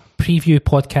preview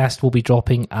podcast. Will be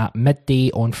dropping at midday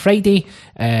on Friday,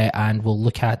 and we'll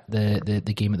look at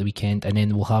the game at the weekend, and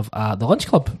then we'll have the Lunch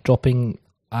Club dropping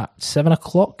at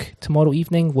 7:00 tomorrow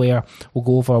evening, where we'll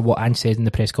go over what Ange said in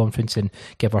the press conference and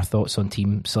give our thoughts on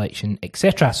team selection,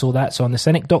 etc. So that's on the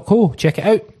cynic.co. Check it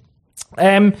out.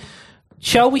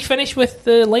 Shall we finish with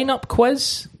the lineup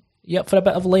quiz? You up for a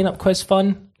bit of lineup quiz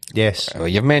fun? Yes. Well,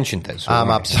 you've mentioned it. So I'm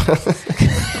absolutely.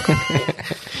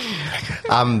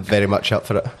 I'm very much up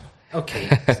for it. Okay.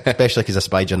 Especially because I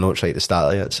spied your notes right at the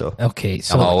start of it. So. Okay.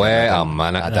 So. wait a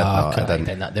minute. I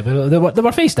didn't. They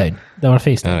were face down. All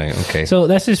right. Okay. So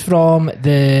this is from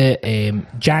the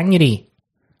January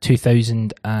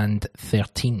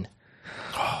 2013.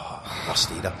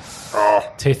 Must either.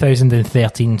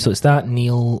 2013. So it's that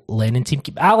Neil Lennon team.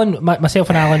 Alan, myself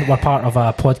and Alan were part of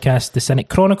a podcast, The Cynic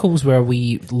Chronicles, where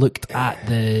we looked at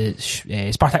the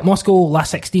Spartak Moscow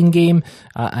last 16 game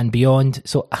and beyond.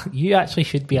 So you actually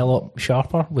should be a lot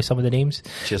sharper with some of the names.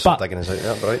 Cheers for digging us out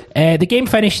there, right? The game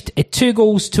finished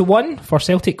 2-1 for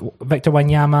Celtic. Victor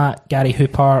Wanyama, Gary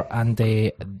Hooper, and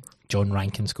John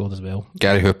Rankin scored as well.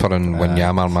 Gary Hooper and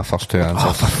Wanyama are my first two answers.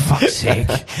 Oh, for fuck's sake.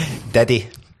 Diddy.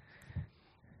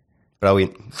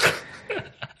 Brilliant.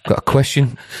 Got a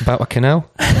question about a canal?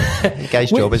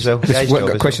 Guy's job as well.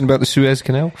 Got a question about the Suez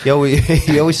Canal? You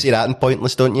always say that in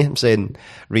Pointless, don't you? I'm saying,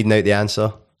 reading out the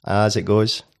answer as it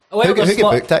goes. Well, who get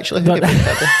booked, actually? Who get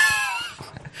booked?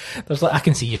 There's I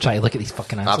can see you trying to look at these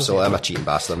fucking answers. Absolutely, I'm a cheating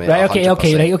bastard, mate. Right,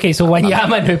 okay. So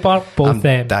Wanyama and Hooper, both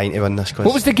them. I'm dying to win this quiz.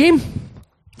 What was the game?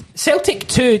 Celtic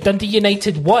 2, Dundee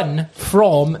United 1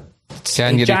 from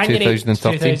January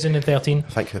 2013. I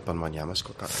think Hooper and Wanyama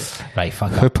scored that too. Right,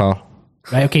 fuck Hooper.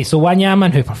 Right, okay, so Wanyama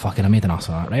and Hooper, fucking I made an ass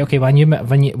of that. Right, okay,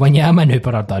 Wanyama and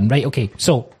Hooper are done. Right, okay,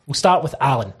 so we'll start with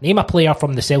Allan. Name a player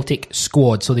from the Celtic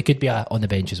squad, so they could be on the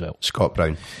bench as well. Scott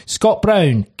Brown. Scott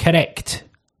Brown, correct.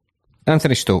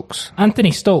 Anthony Stokes,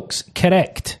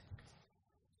 correct.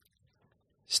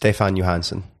 Stefan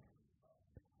Johansson.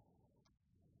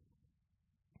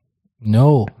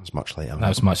 No. It was much later. That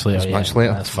was much later. Much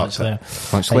later. So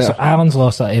Alan's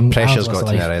lost that. Pressure's got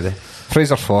to me already.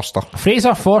 Fraser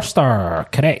Forster,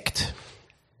 correct.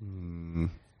 I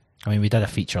mean, we did a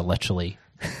feature literally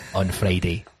on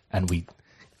Friday, and we...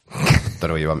 Don't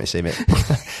know what you want me to say, mate.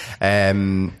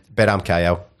 Beram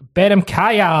Kayal.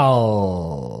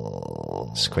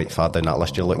 It's quite far down that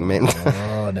list you're looking, mate.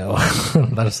 Oh, no.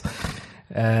 There's...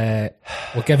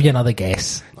 we'll give you another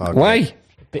guess. Okay. Why?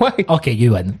 Okay,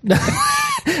 you win. No,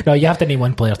 you have to name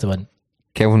one player to win.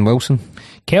 Kelvin Wilson,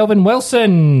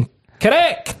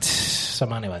 correct.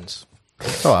 Sermanni wins.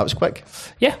 Oh, that was quick.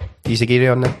 Yeah.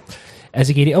 Izagiri on there.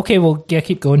 Izagiri. Okay, well, yeah,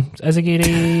 keep going.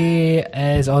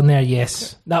 Izagiri is on there,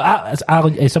 yes. Now,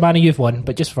 Sermanni, you've won,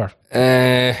 but just for...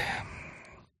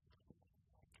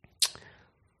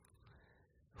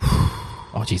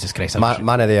 Oh, Jesus Christ.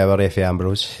 Man of the hour, Efe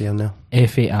Ambrose here now.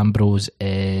 Efe Ambrose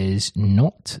is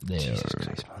not there. Jesus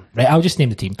Christ, man. Right, I'll just name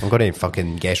the team. I'm going to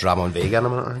fucking guess Ramon Vega in a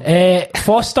minute.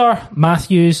 Foster,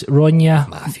 Matthews, Ronya,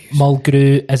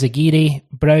 Mulgrew, Izagiri,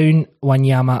 Brown,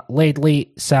 Wanyama,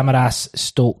 Ledley, Samaras,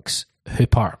 Stokes,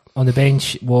 Hooper. On the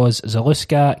bench was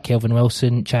Zaluska, Kelvin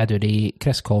Wilson, Chad O'Reilly,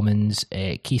 Chris Commons,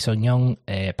 Ki Sung Young,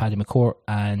 Paddy McCourt,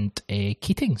 and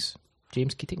Keatings.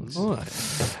 James Keatings.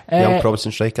 Young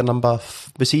promising striker,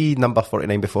 was he number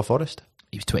 49 before Forest?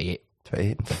 He was 28.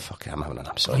 28? Fuck, I'm having an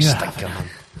absolute stinker, man.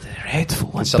 Dreadful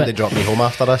one. Can somebody drop me home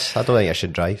after this? I don't think I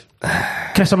should drive.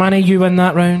 Chris Sermanni, you win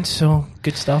that round, so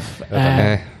good stuff.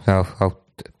 I'll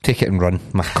take it and run.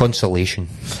 My consolation.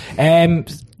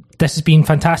 This has been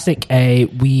fantastic.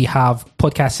 We have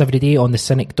podcasts every day on the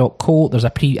cynic.co. There's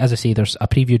there's a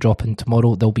preview dropping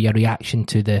tomorrow. There'll be a reaction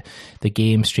to the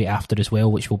game straight after as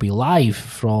well, which will be live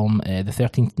from the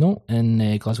 13th note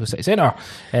in Glasgow City Centre.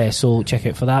 So check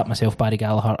out for that. Myself, Barry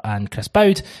Gallagher, and Chris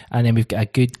Bowd. And then we've got a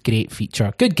good, great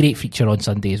feature on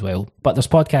Sunday as well. But there's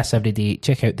podcasts every day.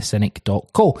 Check out the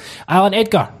cynic.co. Allan,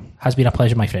 Edgar, has been a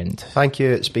pleasure, my friend. Thank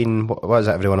you. It's been, what is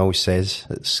it everyone always says?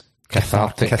 It's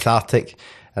cathartic.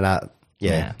 And that,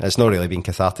 it's not really been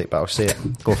cathartic, but I'll say it.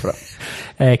 Go for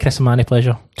it. Chris Sermanni,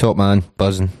 pleasure. Top man,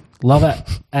 buzzing. Love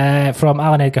it. From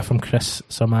Allan, Edgar, from Chris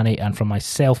Sermanni, and from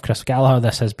myself, Chris Gallagher,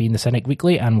 this has been the Cynic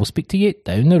Weekly, and we'll speak to you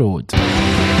down the road.